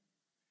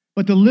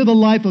 but to live a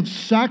life of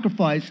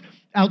sacrifice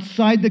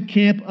outside the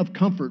camp of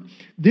comfort.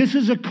 This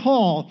is a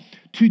call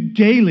to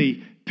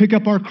daily pick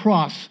up our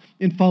cross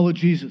and follow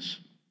Jesus.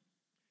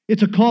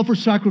 It's a call for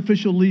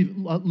sacrificial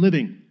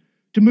living,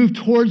 to move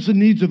towards the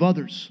needs of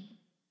others.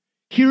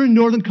 Here in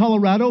northern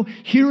Colorado,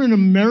 here in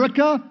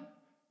America,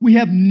 we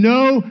have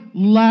no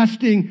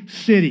lasting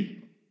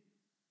city.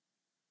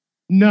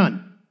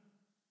 None.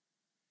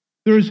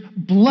 There's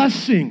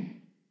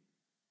blessing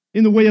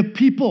in the way of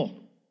people.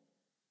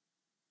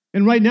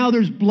 And right now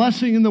there's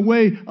blessing in the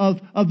way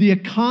of the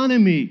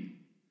economy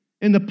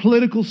and the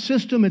political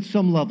system at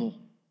some level.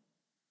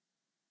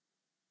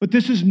 But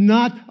this is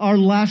not our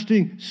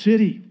lasting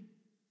city.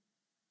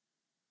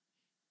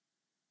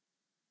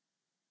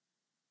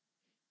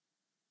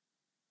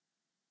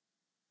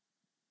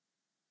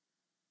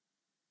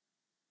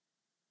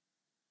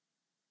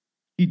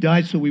 He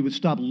died so we would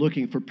stop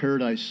looking for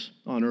paradise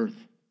on earth,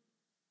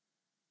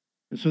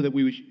 and so that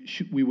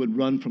we would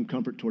run from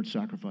comfort towards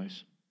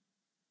sacrifice.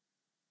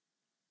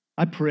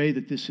 I pray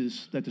that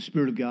that the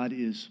Spirit of God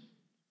is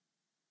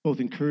both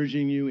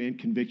encouraging you and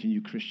convicting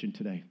you, Christian,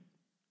 today.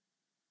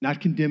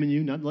 Not condemning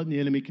you, not letting the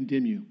enemy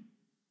condemn you.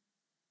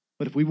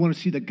 But if we want to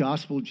see the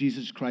gospel of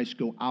Jesus Christ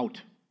go out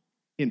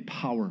in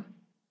power,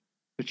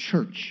 the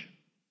church,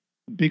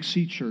 the Big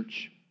C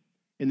church,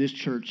 in this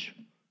church,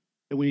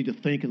 then we need to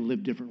think and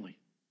live differently.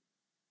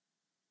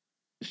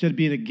 Instead of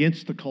being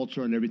against the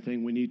culture and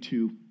everything, we need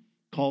to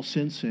call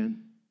sin,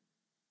 sin,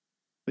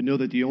 but know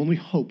that the only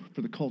hope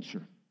for the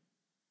culture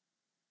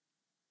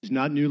is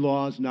not new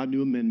laws, not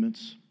new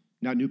amendments,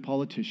 not new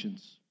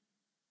politicians,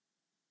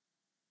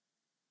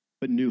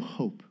 but new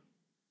hope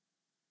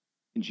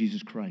in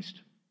Jesus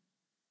Christ.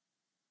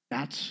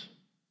 That's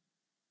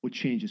what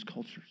changes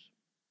cultures.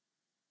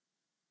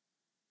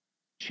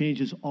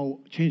 Change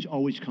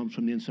always comes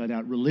from the inside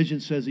out.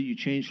 Religion says that you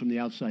change from the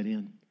outside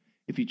in.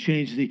 If you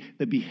change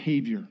the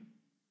behavior,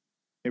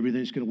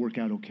 everything's going to work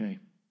out okay.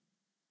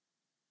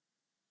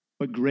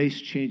 But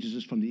grace changes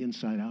us from the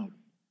inside out.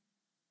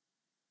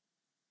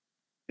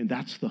 And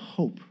that's the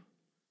hope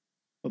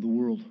of the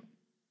world.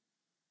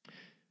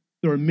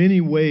 There are many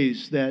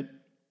ways that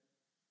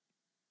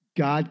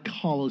God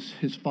calls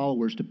his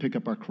followers to pick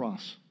up our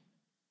cross.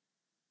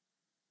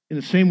 In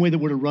the same way that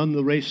we're to run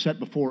the race set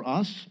before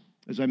us,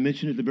 as I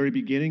mentioned at the very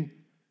beginning,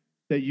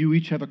 that you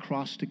each have a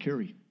cross to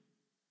carry.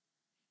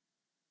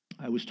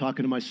 I was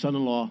talking to my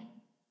son-in-law,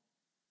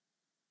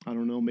 I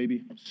don't know,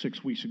 maybe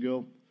 6 weeks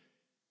ago.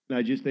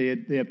 And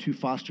they have 2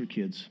 foster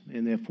kids,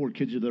 and they have 4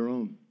 kids of their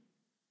own.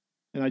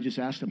 And I just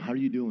asked them, how are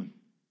you doing?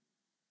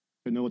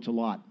 I know it's a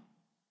lot.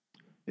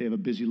 They have a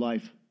busy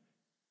life.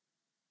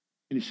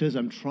 And he says,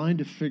 I'm trying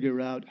to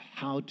figure out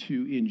how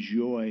to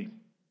enjoy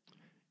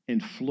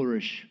and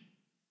flourish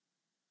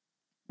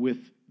with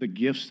the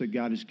gifts that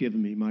God has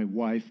given me, my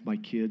wife, my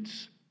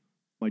kids,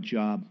 my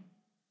job,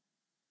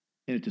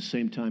 and at the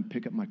same time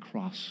pick up my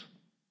cross,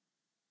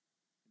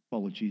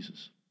 follow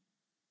Jesus.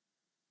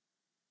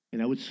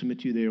 And I would submit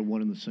to you they are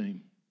one and the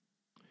same.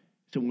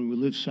 So when we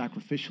live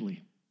sacrificially,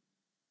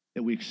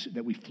 that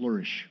we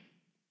flourish,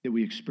 that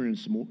we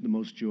experience the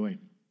most joy.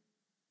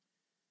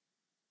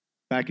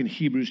 Back in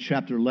Hebrews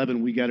chapter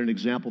 11, we got an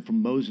example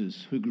from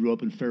Moses, who grew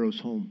up in Pharaoh's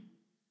home.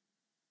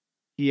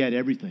 He had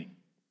everything.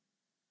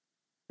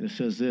 And it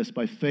says this,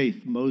 by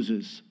faith,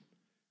 Moses,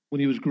 when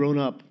he was grown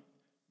up,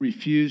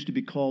 refused to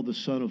be called the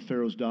son of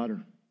Pharaoh's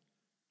daughter,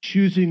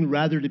 choosing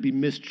rather to be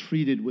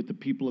mistreated with the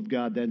people of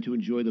God than to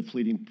enjoy the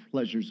fleeting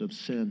pleasures of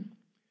sin.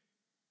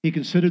 He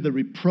considered the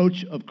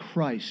reproach of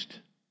Christ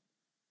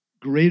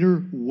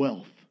greater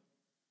wealth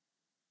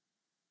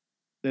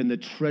than the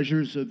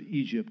treasures of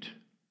Egypt,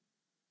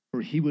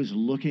 for he was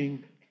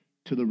looking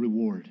to the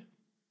reward,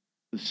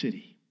 the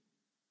city.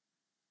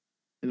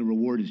 And the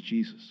reward is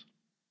Jesus.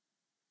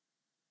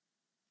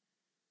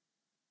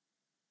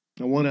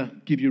 I want to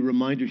give you a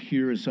reminder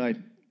here as I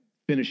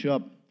finish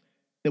up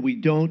that we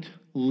don't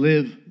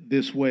live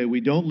this way.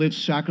 We don't live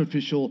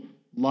sacrificial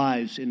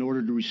lives in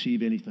order to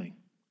receive anything.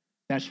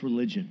 That's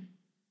religion.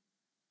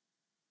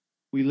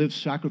 We live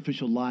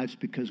sacrificial lives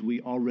because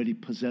we already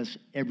possess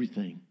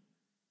everything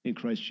in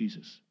Christ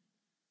Jesus.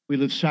 We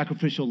live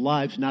sacrificial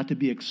lives not to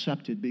be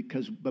accepted,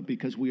 but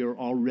because we are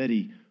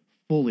already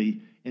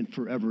fully and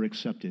forever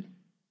accepted.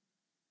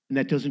 And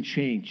that doesn't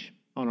change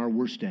on our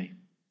worst day.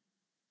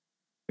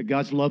 But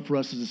God's love for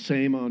us is the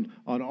same on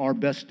our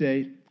best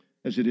day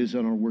as it is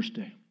on our worst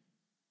day.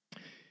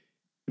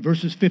 In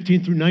verses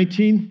 15 through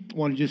 19, I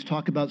want to just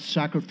talk about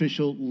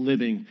sacrificial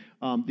living.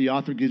 The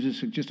author gives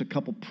us just a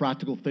couple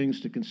practical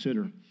things to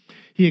consider.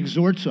 He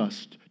exhorts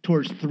us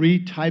towards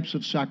 3 types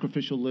of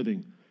sacrificial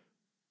living.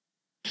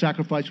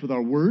 Sacrifice with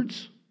our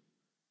words,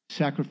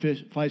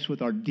 sacrifice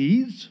with our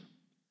deeds,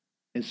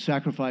 and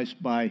sacrifice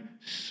by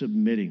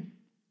submitting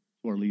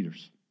to our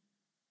leaders.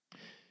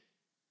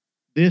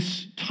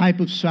 This type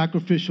of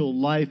sacrificial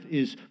life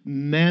is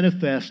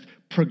manifest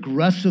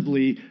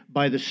progressively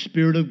by the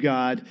Spirit of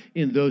God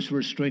in those who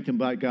are strengthened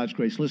by God's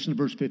grace. Listen to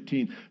verse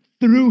 15.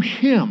 Through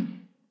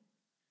him,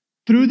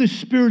 through the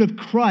Spirit of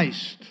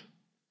Christ,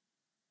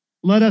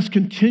 let us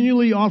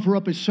continually offer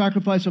up a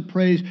sacrifice of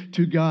praise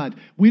to God.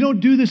 We don't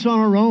do this on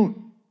our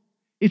own.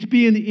 It's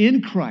being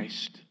in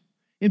Christ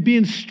and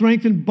being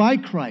strengthened by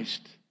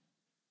Christ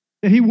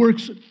that he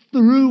works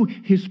through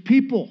his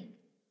people.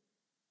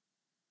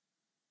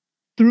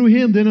 Through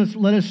him, then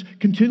let us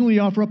continually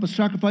offer up a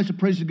sacrifice of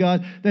praise to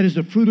God that is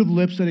the fruit of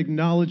lips that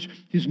acknowledge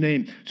his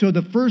name. So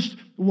the first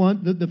one,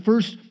 the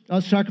first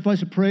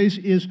sacrifice of praise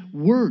is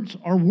words,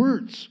 our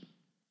words.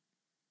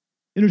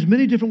 And there's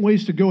many different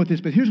ways to go with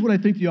this, but here's what I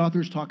think the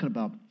author is talking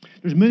about.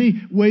 There's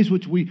many ways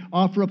which we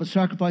offer up a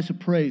sacrifice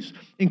of praise,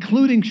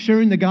 including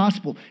sharing the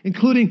gospel,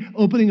 including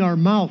opening our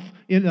mouth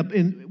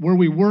in where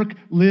we work,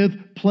 live,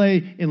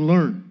 play, and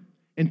learn,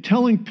 and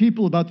telling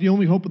people about the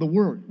only hope of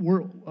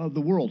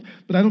the world.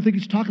 But I don't think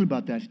he's talking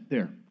about that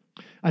there.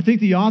 I think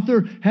the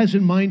author has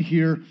in mind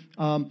here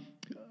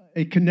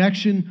a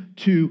connection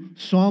to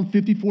Psalm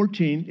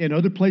 50:14 and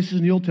other places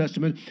in the Old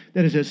Testament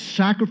that is a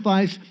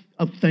sacrifice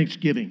of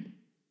thanksgiving.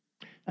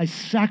 A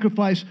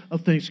sacrifice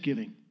of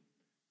thanksgiving.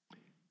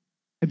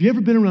 Have you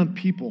ever been around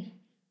people,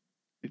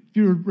 if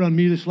you were around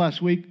me this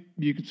last week,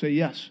 you could say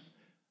yes,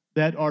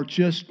 that are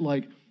just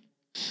like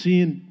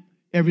seeing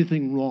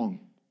everything wrong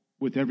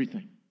with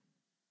everything.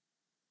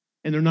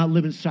 And they're not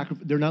living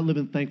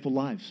thankful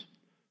lives.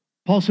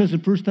 Paul says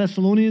in 1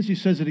 Thessalonians, he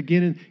says it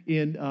again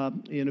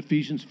in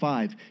Ephesians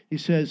 5. He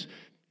says,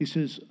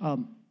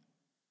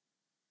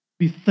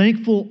 be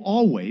thankful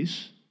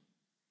always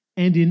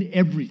and in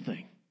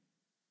everything.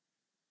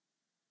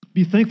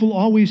 Be thankful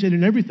always and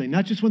in everything,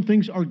 not just when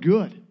things are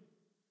good.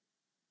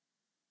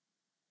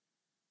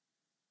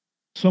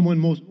 Someone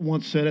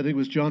once said, I think it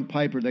was John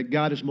Piper, that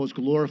God is most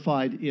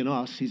glorified in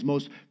us. He's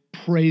most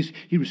praised.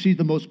 He receives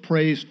the most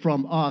praise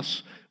from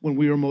us when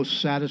we are most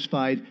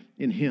satisfied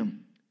in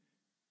him.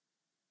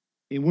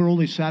 And we're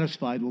only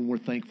satisfied when we're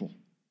thankful.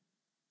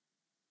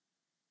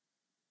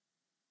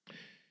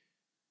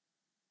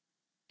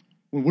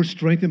 When we're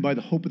strengthened by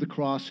the hope of the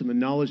cross and the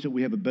knowledge that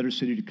we have a better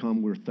city to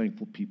come, we're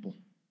thankful people.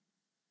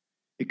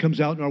 It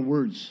comes out in our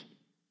words.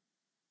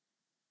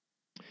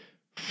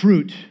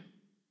 Fruit.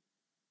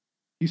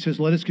 He says,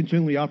 let us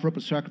continually offer up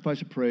a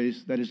sacrifice of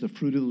praise. That is the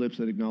fruit of the lips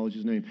that acknowledge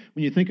his name.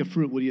 When you think of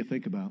fruit, what do you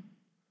think about?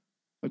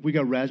 Like we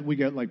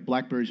got like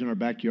blackberries in our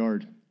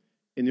backyard.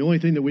 And the only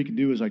thing that we can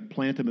do is like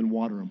plant them and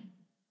water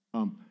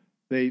them.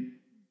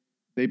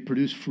 They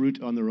produce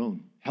fruit on their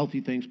own. Healthy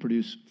things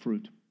produce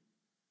fruit.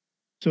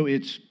 So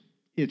it's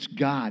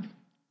God.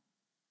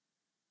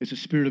 It's the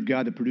Spirit of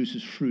God that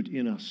produces fruit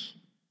in us.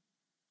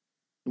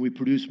 And we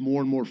produce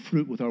more and more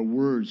fruit with our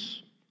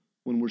words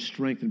when we're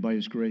strengthened by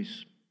his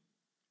grace.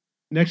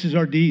 Next is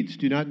our deeds.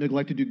 Do not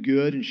neglect to do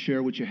good and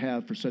share what you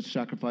have, for such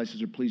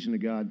sacrifices are pleasing to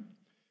God.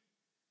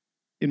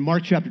 In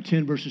Mark chapter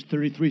 10, verses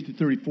 33 through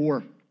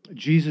 34,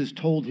 Jesus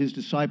told his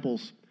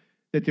disciples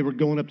that they were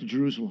going up to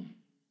Jerusalem,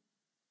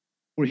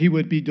 where he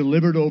would be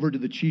delivered over to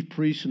the chief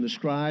priests and the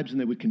scribes, and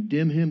they would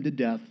condemn him to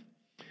death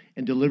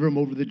and deliver him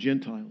over to the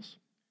Gentiles.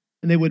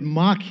 And they would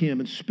mock him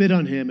and spit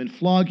on him and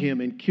flog him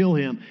and kill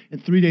him.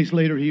 And 3 days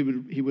later, he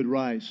would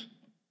rise.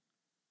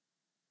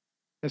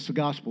 That's the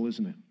gospel,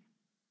 isn't it?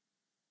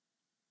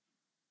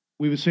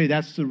 We would say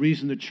that's the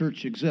reason the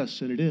church exists,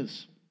 and it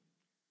is.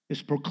 It's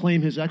to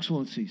proclaim his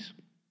excellencies.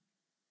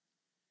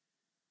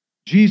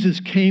 Jesus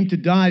came to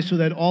die so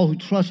that all who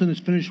trust in his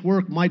finished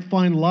work might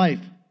find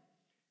life.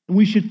 And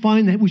we should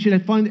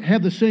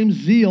have the same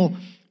zeal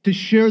to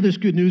share this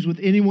good news with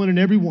anyone and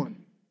everyone.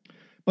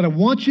 But I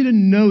want you to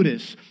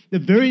notice the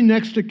very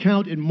next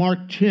account in Mark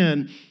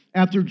 10,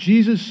 after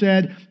Jesus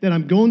said that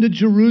I'm going to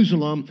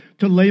Jerusalem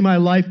to lay my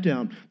life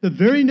down. The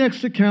very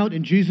next account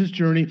in Jesus'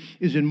 journey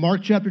is in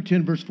Mark chapter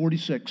 10, verse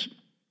 46.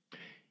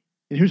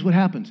 And here's what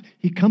happens.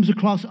 He comes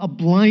across a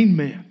blind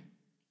man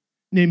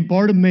named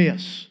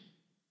Bartimaeus.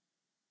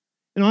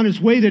 And on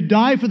his way to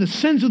die for the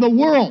sins of the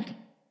world,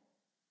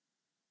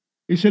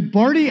 he said,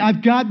 Barty,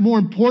 I've got more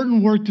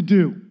important work to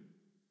do.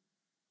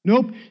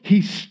 Nope,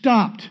 he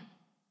stopped.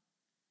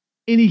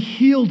 And he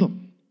healed them.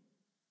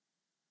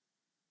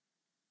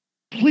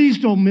 Please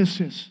don't miss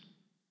this.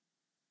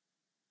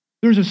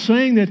 There's a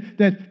saying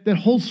that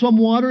holds some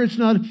water.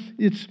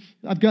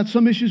 I've got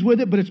some issues with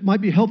it, but it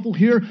might be helpful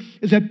here,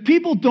 is that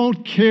people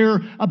don't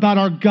care about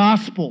our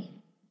gospel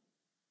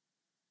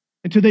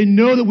until they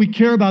know that we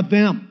care about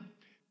them.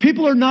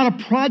 People are not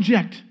a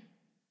project.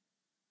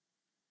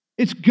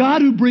 It's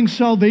God who brings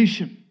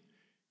salvation.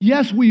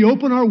 Yes, we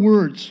open our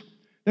words,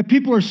 that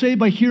people are saved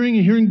by hearing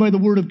and hearing by the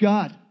word of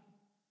God.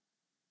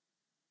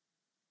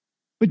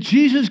 But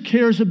Jesus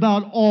cares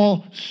about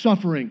all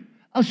suffering,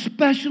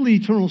 especially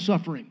eternal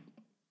suffering.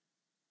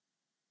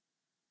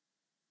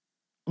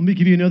 Let me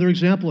give you another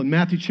example in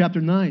Matthew chapter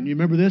 9. You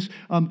remember this?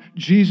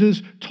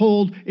 Jesus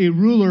told a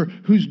ruler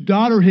whose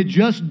daughter had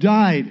just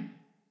died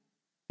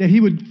that he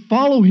would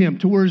follow him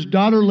to where his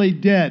daughter lay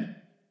dead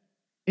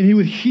and he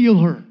would heal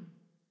her.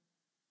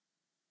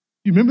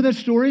 You remember that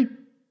story?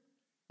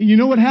 And you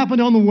know what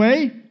happened on the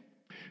way?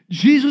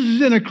 Jesus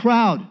is in a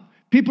crowd.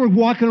 People are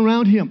walking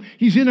around him.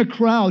 He's in a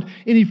crowd,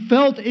 and he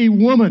felt a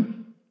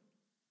woman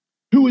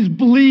who was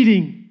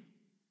bleeding.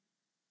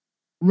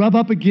 rub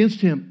up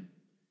against him.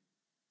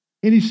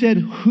 And he said,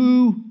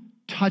 "Who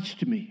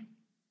touched me?"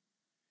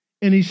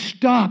 And he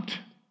stopped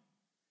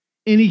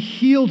and he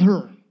healed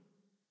her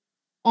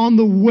on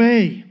the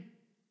way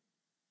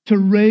to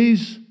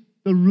raise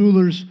the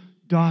ruler's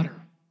daughter.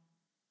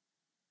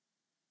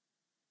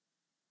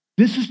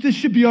 This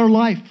should be our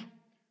life.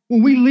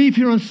 When we leave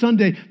here on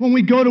Sunday, when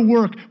we go to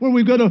work, where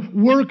we go to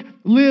work,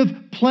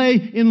 live,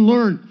 play, and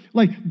learn.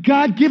 Like,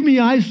 God, give me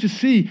eyes to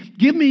see.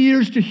 Give me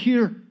ears to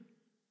hear.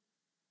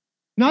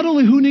 Not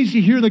only who needs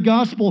to hear the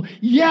gospel,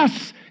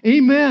 yes,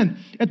 amen,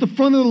 at the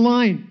front of the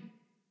line,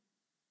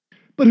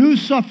 but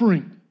who's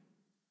suffering?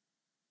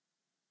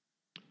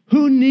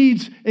 Who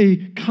needs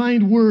a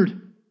kind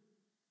word?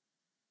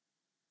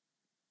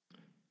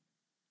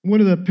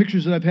 One of the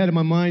pictures that I've had in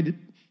my mind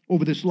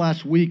over this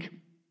last week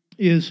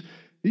is,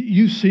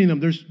 you've seen them.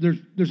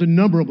 There's a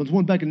number of them. There's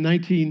one back in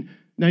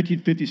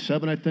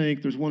 1957, I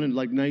think. There's one in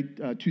like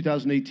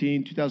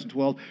 2018,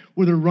 2012,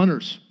 where they're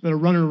runners that are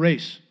running a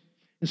race.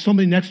 And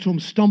somebody next to them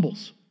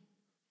stumbles,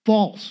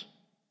 falls.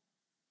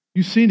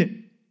 You've seen it.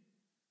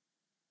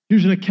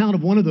 Here's an account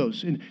of one of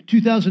those. In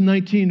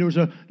 2019, there was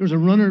a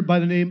runner by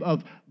the name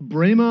of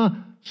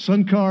Brahma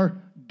Sunkar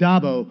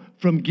Dabo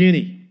from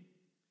Guinea.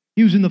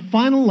 He was in the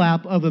final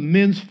lap of a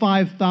men's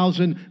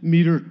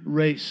 5,000-meter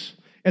race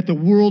at the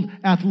World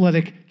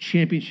Athletic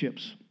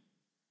Championships.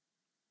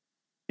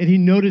 And he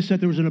noticed that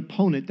there was an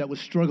opponent that was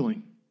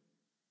struggling.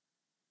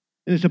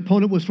 And this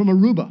opponent was from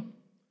Aruba.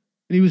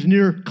 And he was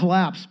near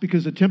collapse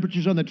because the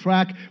temperatures on the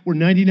track were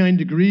 99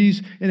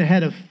 degrees and it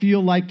had a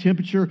feel-like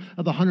temperature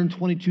of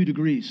 122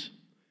 degrees.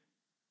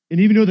 And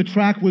even though the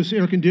track was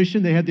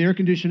air-conditioned, they had the air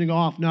conditioning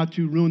off not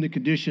to ruin the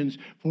conditions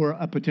for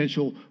a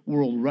potential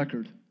world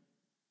record.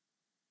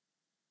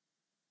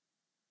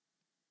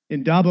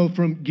 And Dabo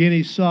from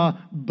Guinea saw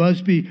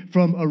Busby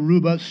from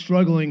Aruba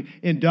struggling,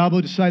 and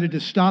Dabo decided to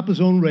stop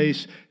his own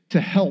race to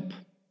help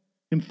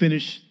him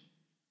finish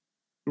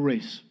the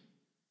race.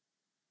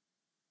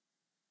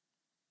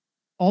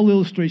 All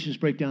illustrations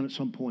break down at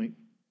some point,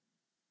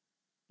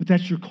 but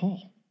that's your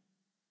call.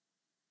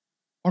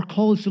 Our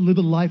call is to live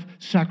a life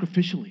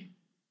sacrificially.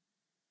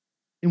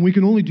 And we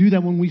can only do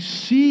that when we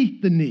see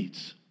the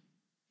needs.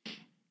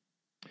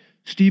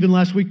 Stephen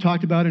last week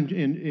talked about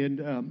in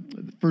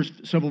the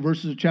first several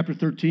verses of chapter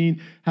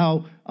 13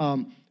 how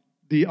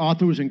the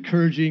author was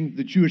encouraging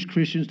the Jewish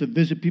Christians to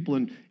visit people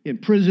in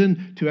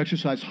prison, to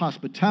exercise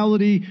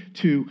hospitality,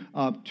 to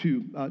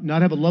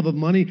not have a love of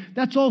money.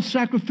 That's all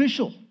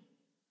sacrificial.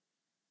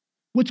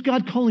 What's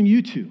God calling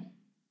you to?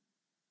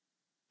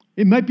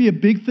 It might be a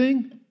big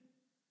thing.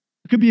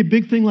 It could be a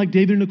big thing like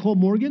David and Nicole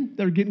Morgan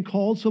that are getting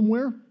called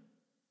somewhere.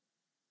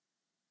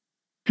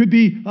 Could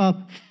be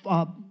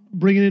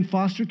bringing in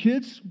foster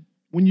kids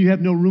when you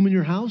have no room in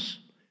your house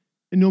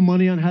and no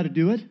money on how to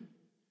do it.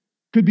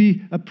 Could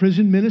be a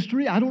prison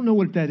ministry. I don't know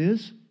what that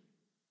is.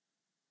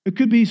 It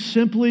could be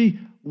simply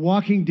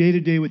walking day to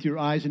day with your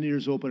eyes and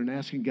ears open and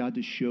asking God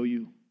to show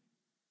you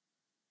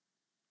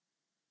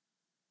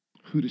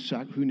who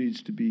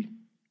needs to be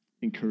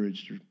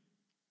encouraged or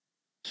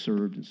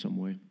served in some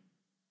way.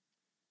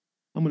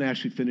 I'm going to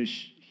actually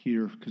finish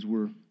here because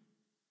we're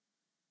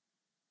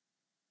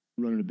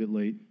running a bit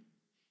late.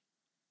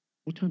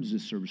 What time does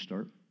this service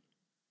start?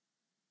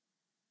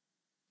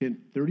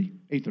 10:30?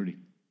 8:30.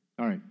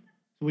 All right.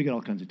 So we got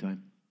all kinds of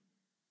time.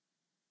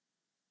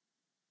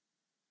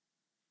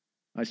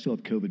 I still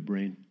have COVID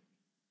brain.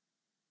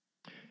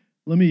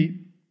 Let me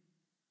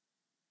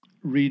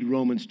read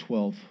Romans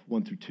 12,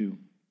 1 through 2.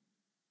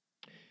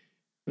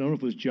 I don't know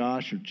if it was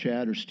Josh or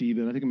Chad or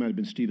Stephen. I think it might have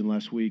been Stephen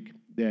last week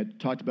that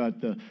talked about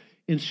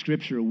in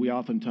Scripture, we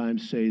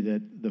oftentimes say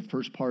that the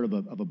first part of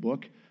a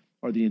book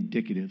are the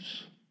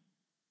indicatives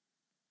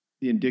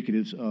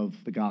of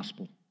the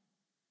gospel.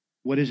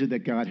 What is it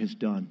that God has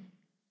done?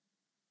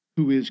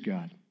 Who is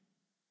God?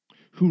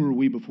 Who are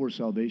we before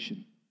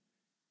salvation?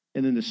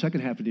 And then the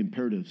second half of the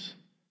imperatives,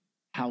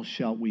 how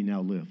shall we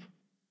now live?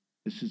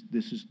 This is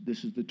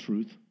the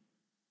truth.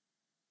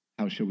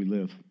 How shall we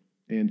live?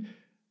 And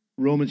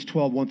Romans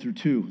 12, 1 through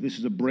 2, this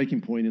is a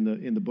breaking point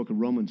in the book of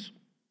Romans,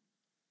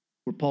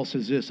 where Paul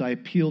says this: I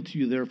appeal to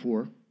you,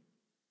 therefore,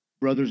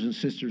 brothers and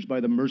sisters, by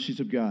the mercies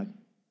of God.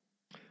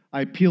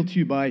 I appeal to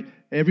you by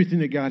everything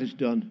that God has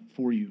done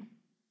for you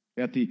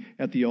at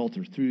the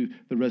altar, through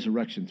the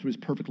resurrection, through his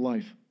perfect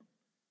life.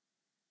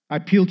 I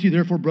appeal to you,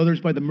 therefore,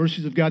 brothers, by the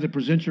mercies of God, to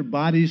present your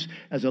bodies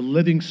as a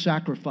living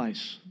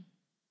sacrifice,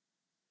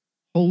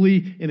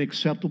 holy and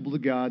acceptable to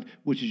God,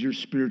 which is your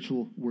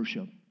spiritual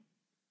worship.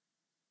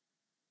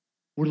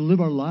 We're to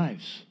live our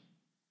lives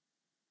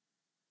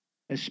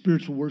as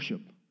spiritual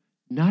worship,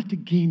 not to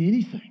gain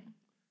anything,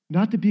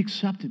 not to be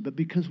accepted, but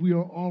because we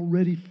are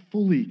already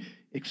fully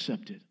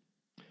accepted.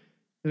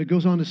 And it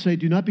goes on to say,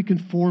 do not be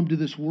conformed to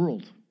this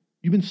world.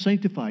 You've been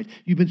sanctified.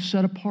 You've been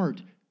set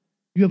apart.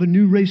 You have a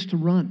new race to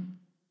run.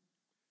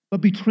 But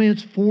be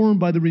transformed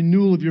by the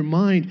renewal of your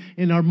mind.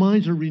 And our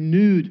minds are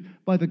renewed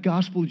by the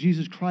gospel of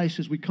Jesus Christ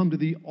as we come to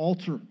the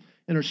altar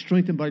and are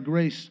strengthened by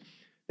grace.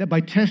 that by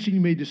testing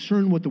you may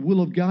discern what the will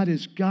of God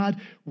is.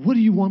 God, what do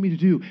you want me to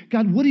do?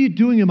 God, what are you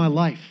doing in my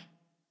life?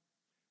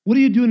 What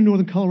are you doing in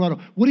Northern Colorado?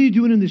 What are you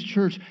doing in this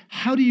church?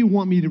 How do you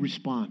want me to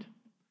respond?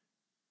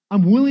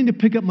 I'm willing to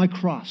pick up my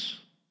cross.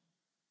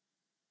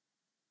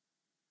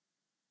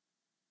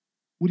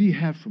 What do you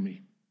have for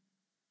me?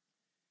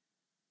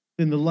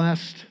 Then the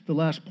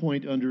last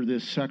point under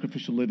this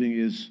sacrificial living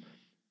is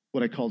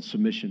what I call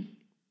submission.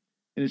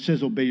 And it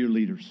says, obey your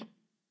leaders.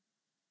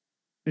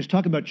 It's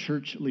talking about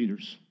church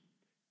leaders.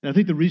 And I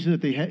think the reason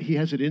that he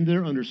has it in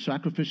there under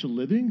sacrificial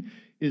living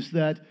is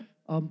that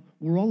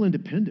we're all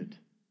independent.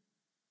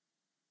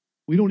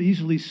 We don't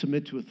easily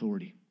submit to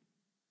authority.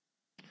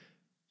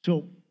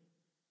 So,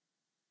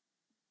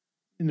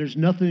 and there's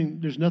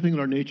nothing in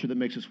our nature that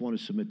makes us want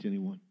to submit to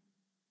anyone.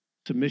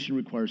 Submission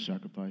requires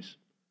sacrifice.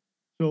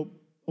 So,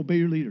 obey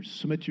your leaders.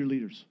 Submit to your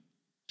leaders.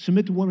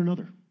 Submit to one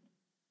another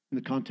in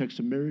the context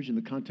of marriage, in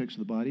the context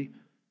of the body.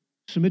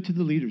 Submit to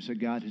the leaders that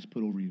God has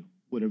put over you,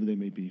 whatever they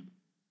may be.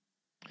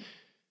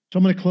 So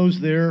I'm going to close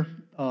there.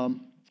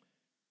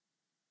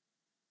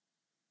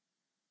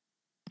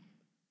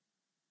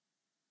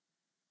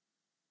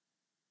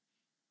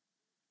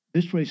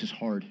 This race is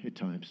hard at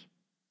times.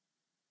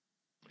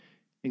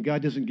 And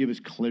God doesn't give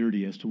us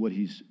clarity as to what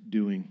he's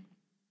doing.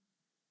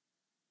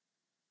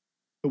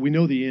 But we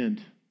know the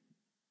end.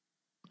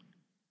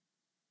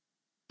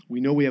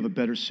 We know we have a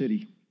better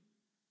city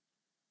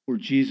where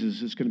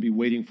Jesus is going to be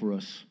waiting for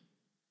us.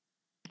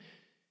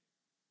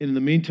 And in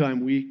the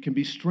meantime, we can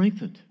be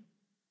strengthened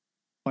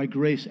by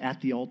grace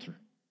at the altar,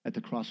 at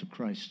the cross of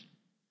Christ.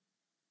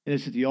 And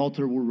it's at the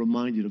altar we're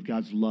reminded of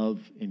God's love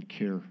and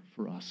care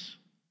for us.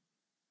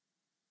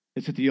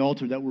 It's at the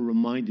altar that we're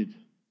reminded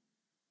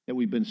that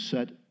we've been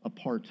set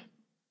apart,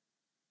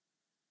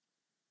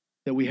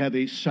 that we have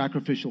a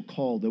sacrificial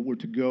call, that we're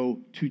to go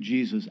to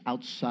Jesus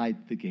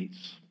outside the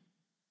gates,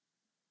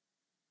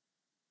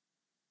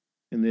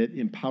 and that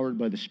empowered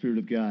by the Spirit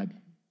of God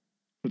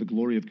for the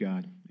glory of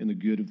God and the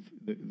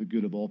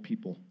good of all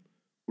people,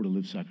 we're to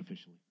live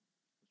sacrificially.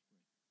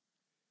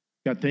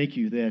 God, thank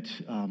you that,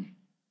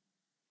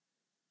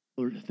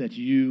 Lord, that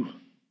you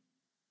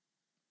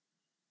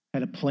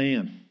had a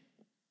plan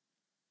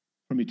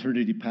from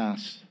eternity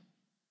past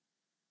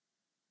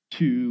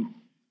to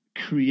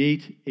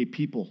create a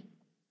people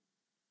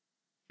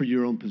for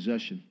your own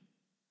possession.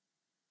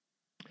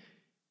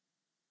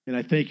 And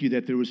I thank you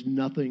that there was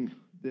nothing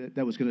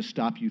that was going to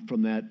stop you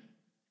from that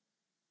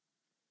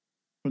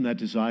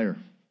desire.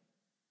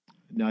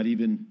 Not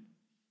even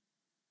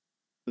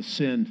the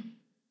sin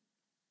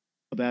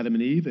of Adam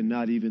and Eve, and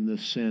not even the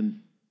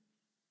sin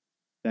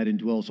that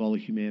indwells all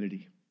of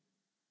humanity.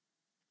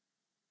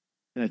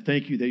 And I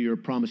thank you that you're a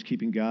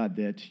promise-keeping God,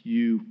 that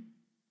you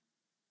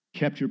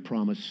kept your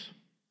promise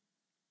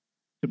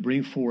to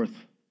bring forth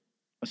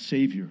a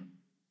Savior,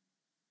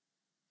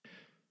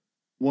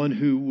 one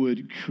who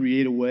would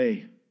create a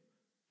way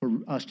for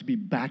us to be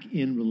back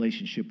in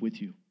relationship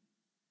with you.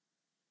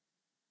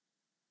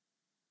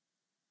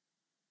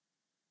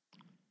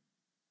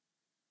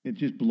 It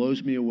just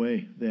blows me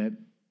away that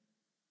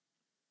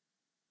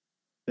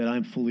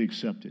I'm fully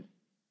accepted.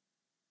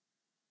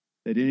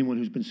 That anyone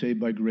who's been saved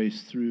by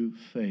grace through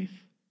faith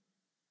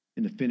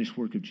in the finished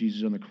work of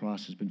Jesus on the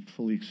cross has been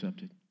fully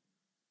accepted.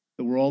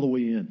 That we're all the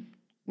way in.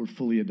 We're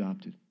fully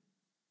adopted.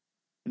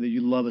 And that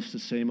you love us the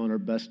same on our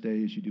best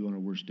day as you do on our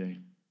worst day.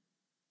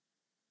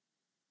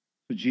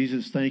 So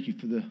Jesus, thank you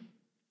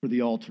for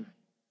the altar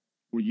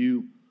where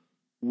you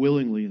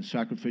willingly and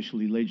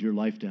sacrificially laid your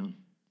life down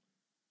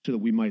so that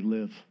we might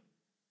live.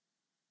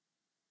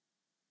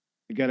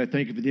 And God, I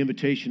thank you for the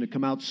invitation to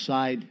come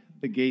outside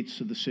the gates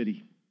of the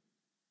city,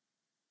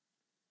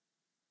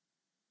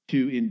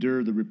 to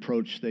endure the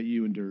reproach that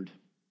you endured,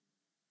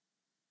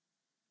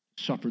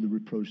 suffer the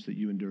reproach that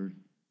you endured.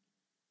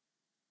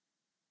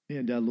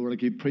 And Lord,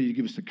 I pray you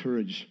give us the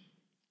courage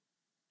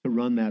to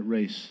run that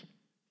race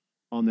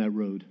on that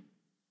road.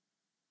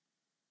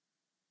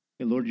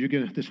 And Lord,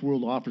 this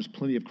world offers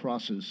plenty of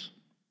crosses.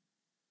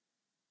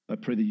 I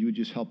pray that you would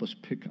just help us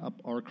pick up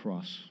our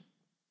cross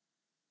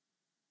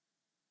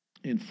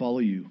and follow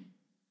you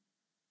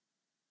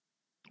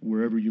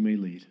wherever you may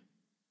lead,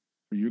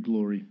 for your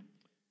glory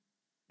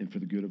and for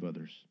the good of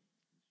others.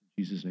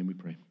 In Jesus' name we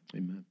pray.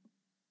 Amen.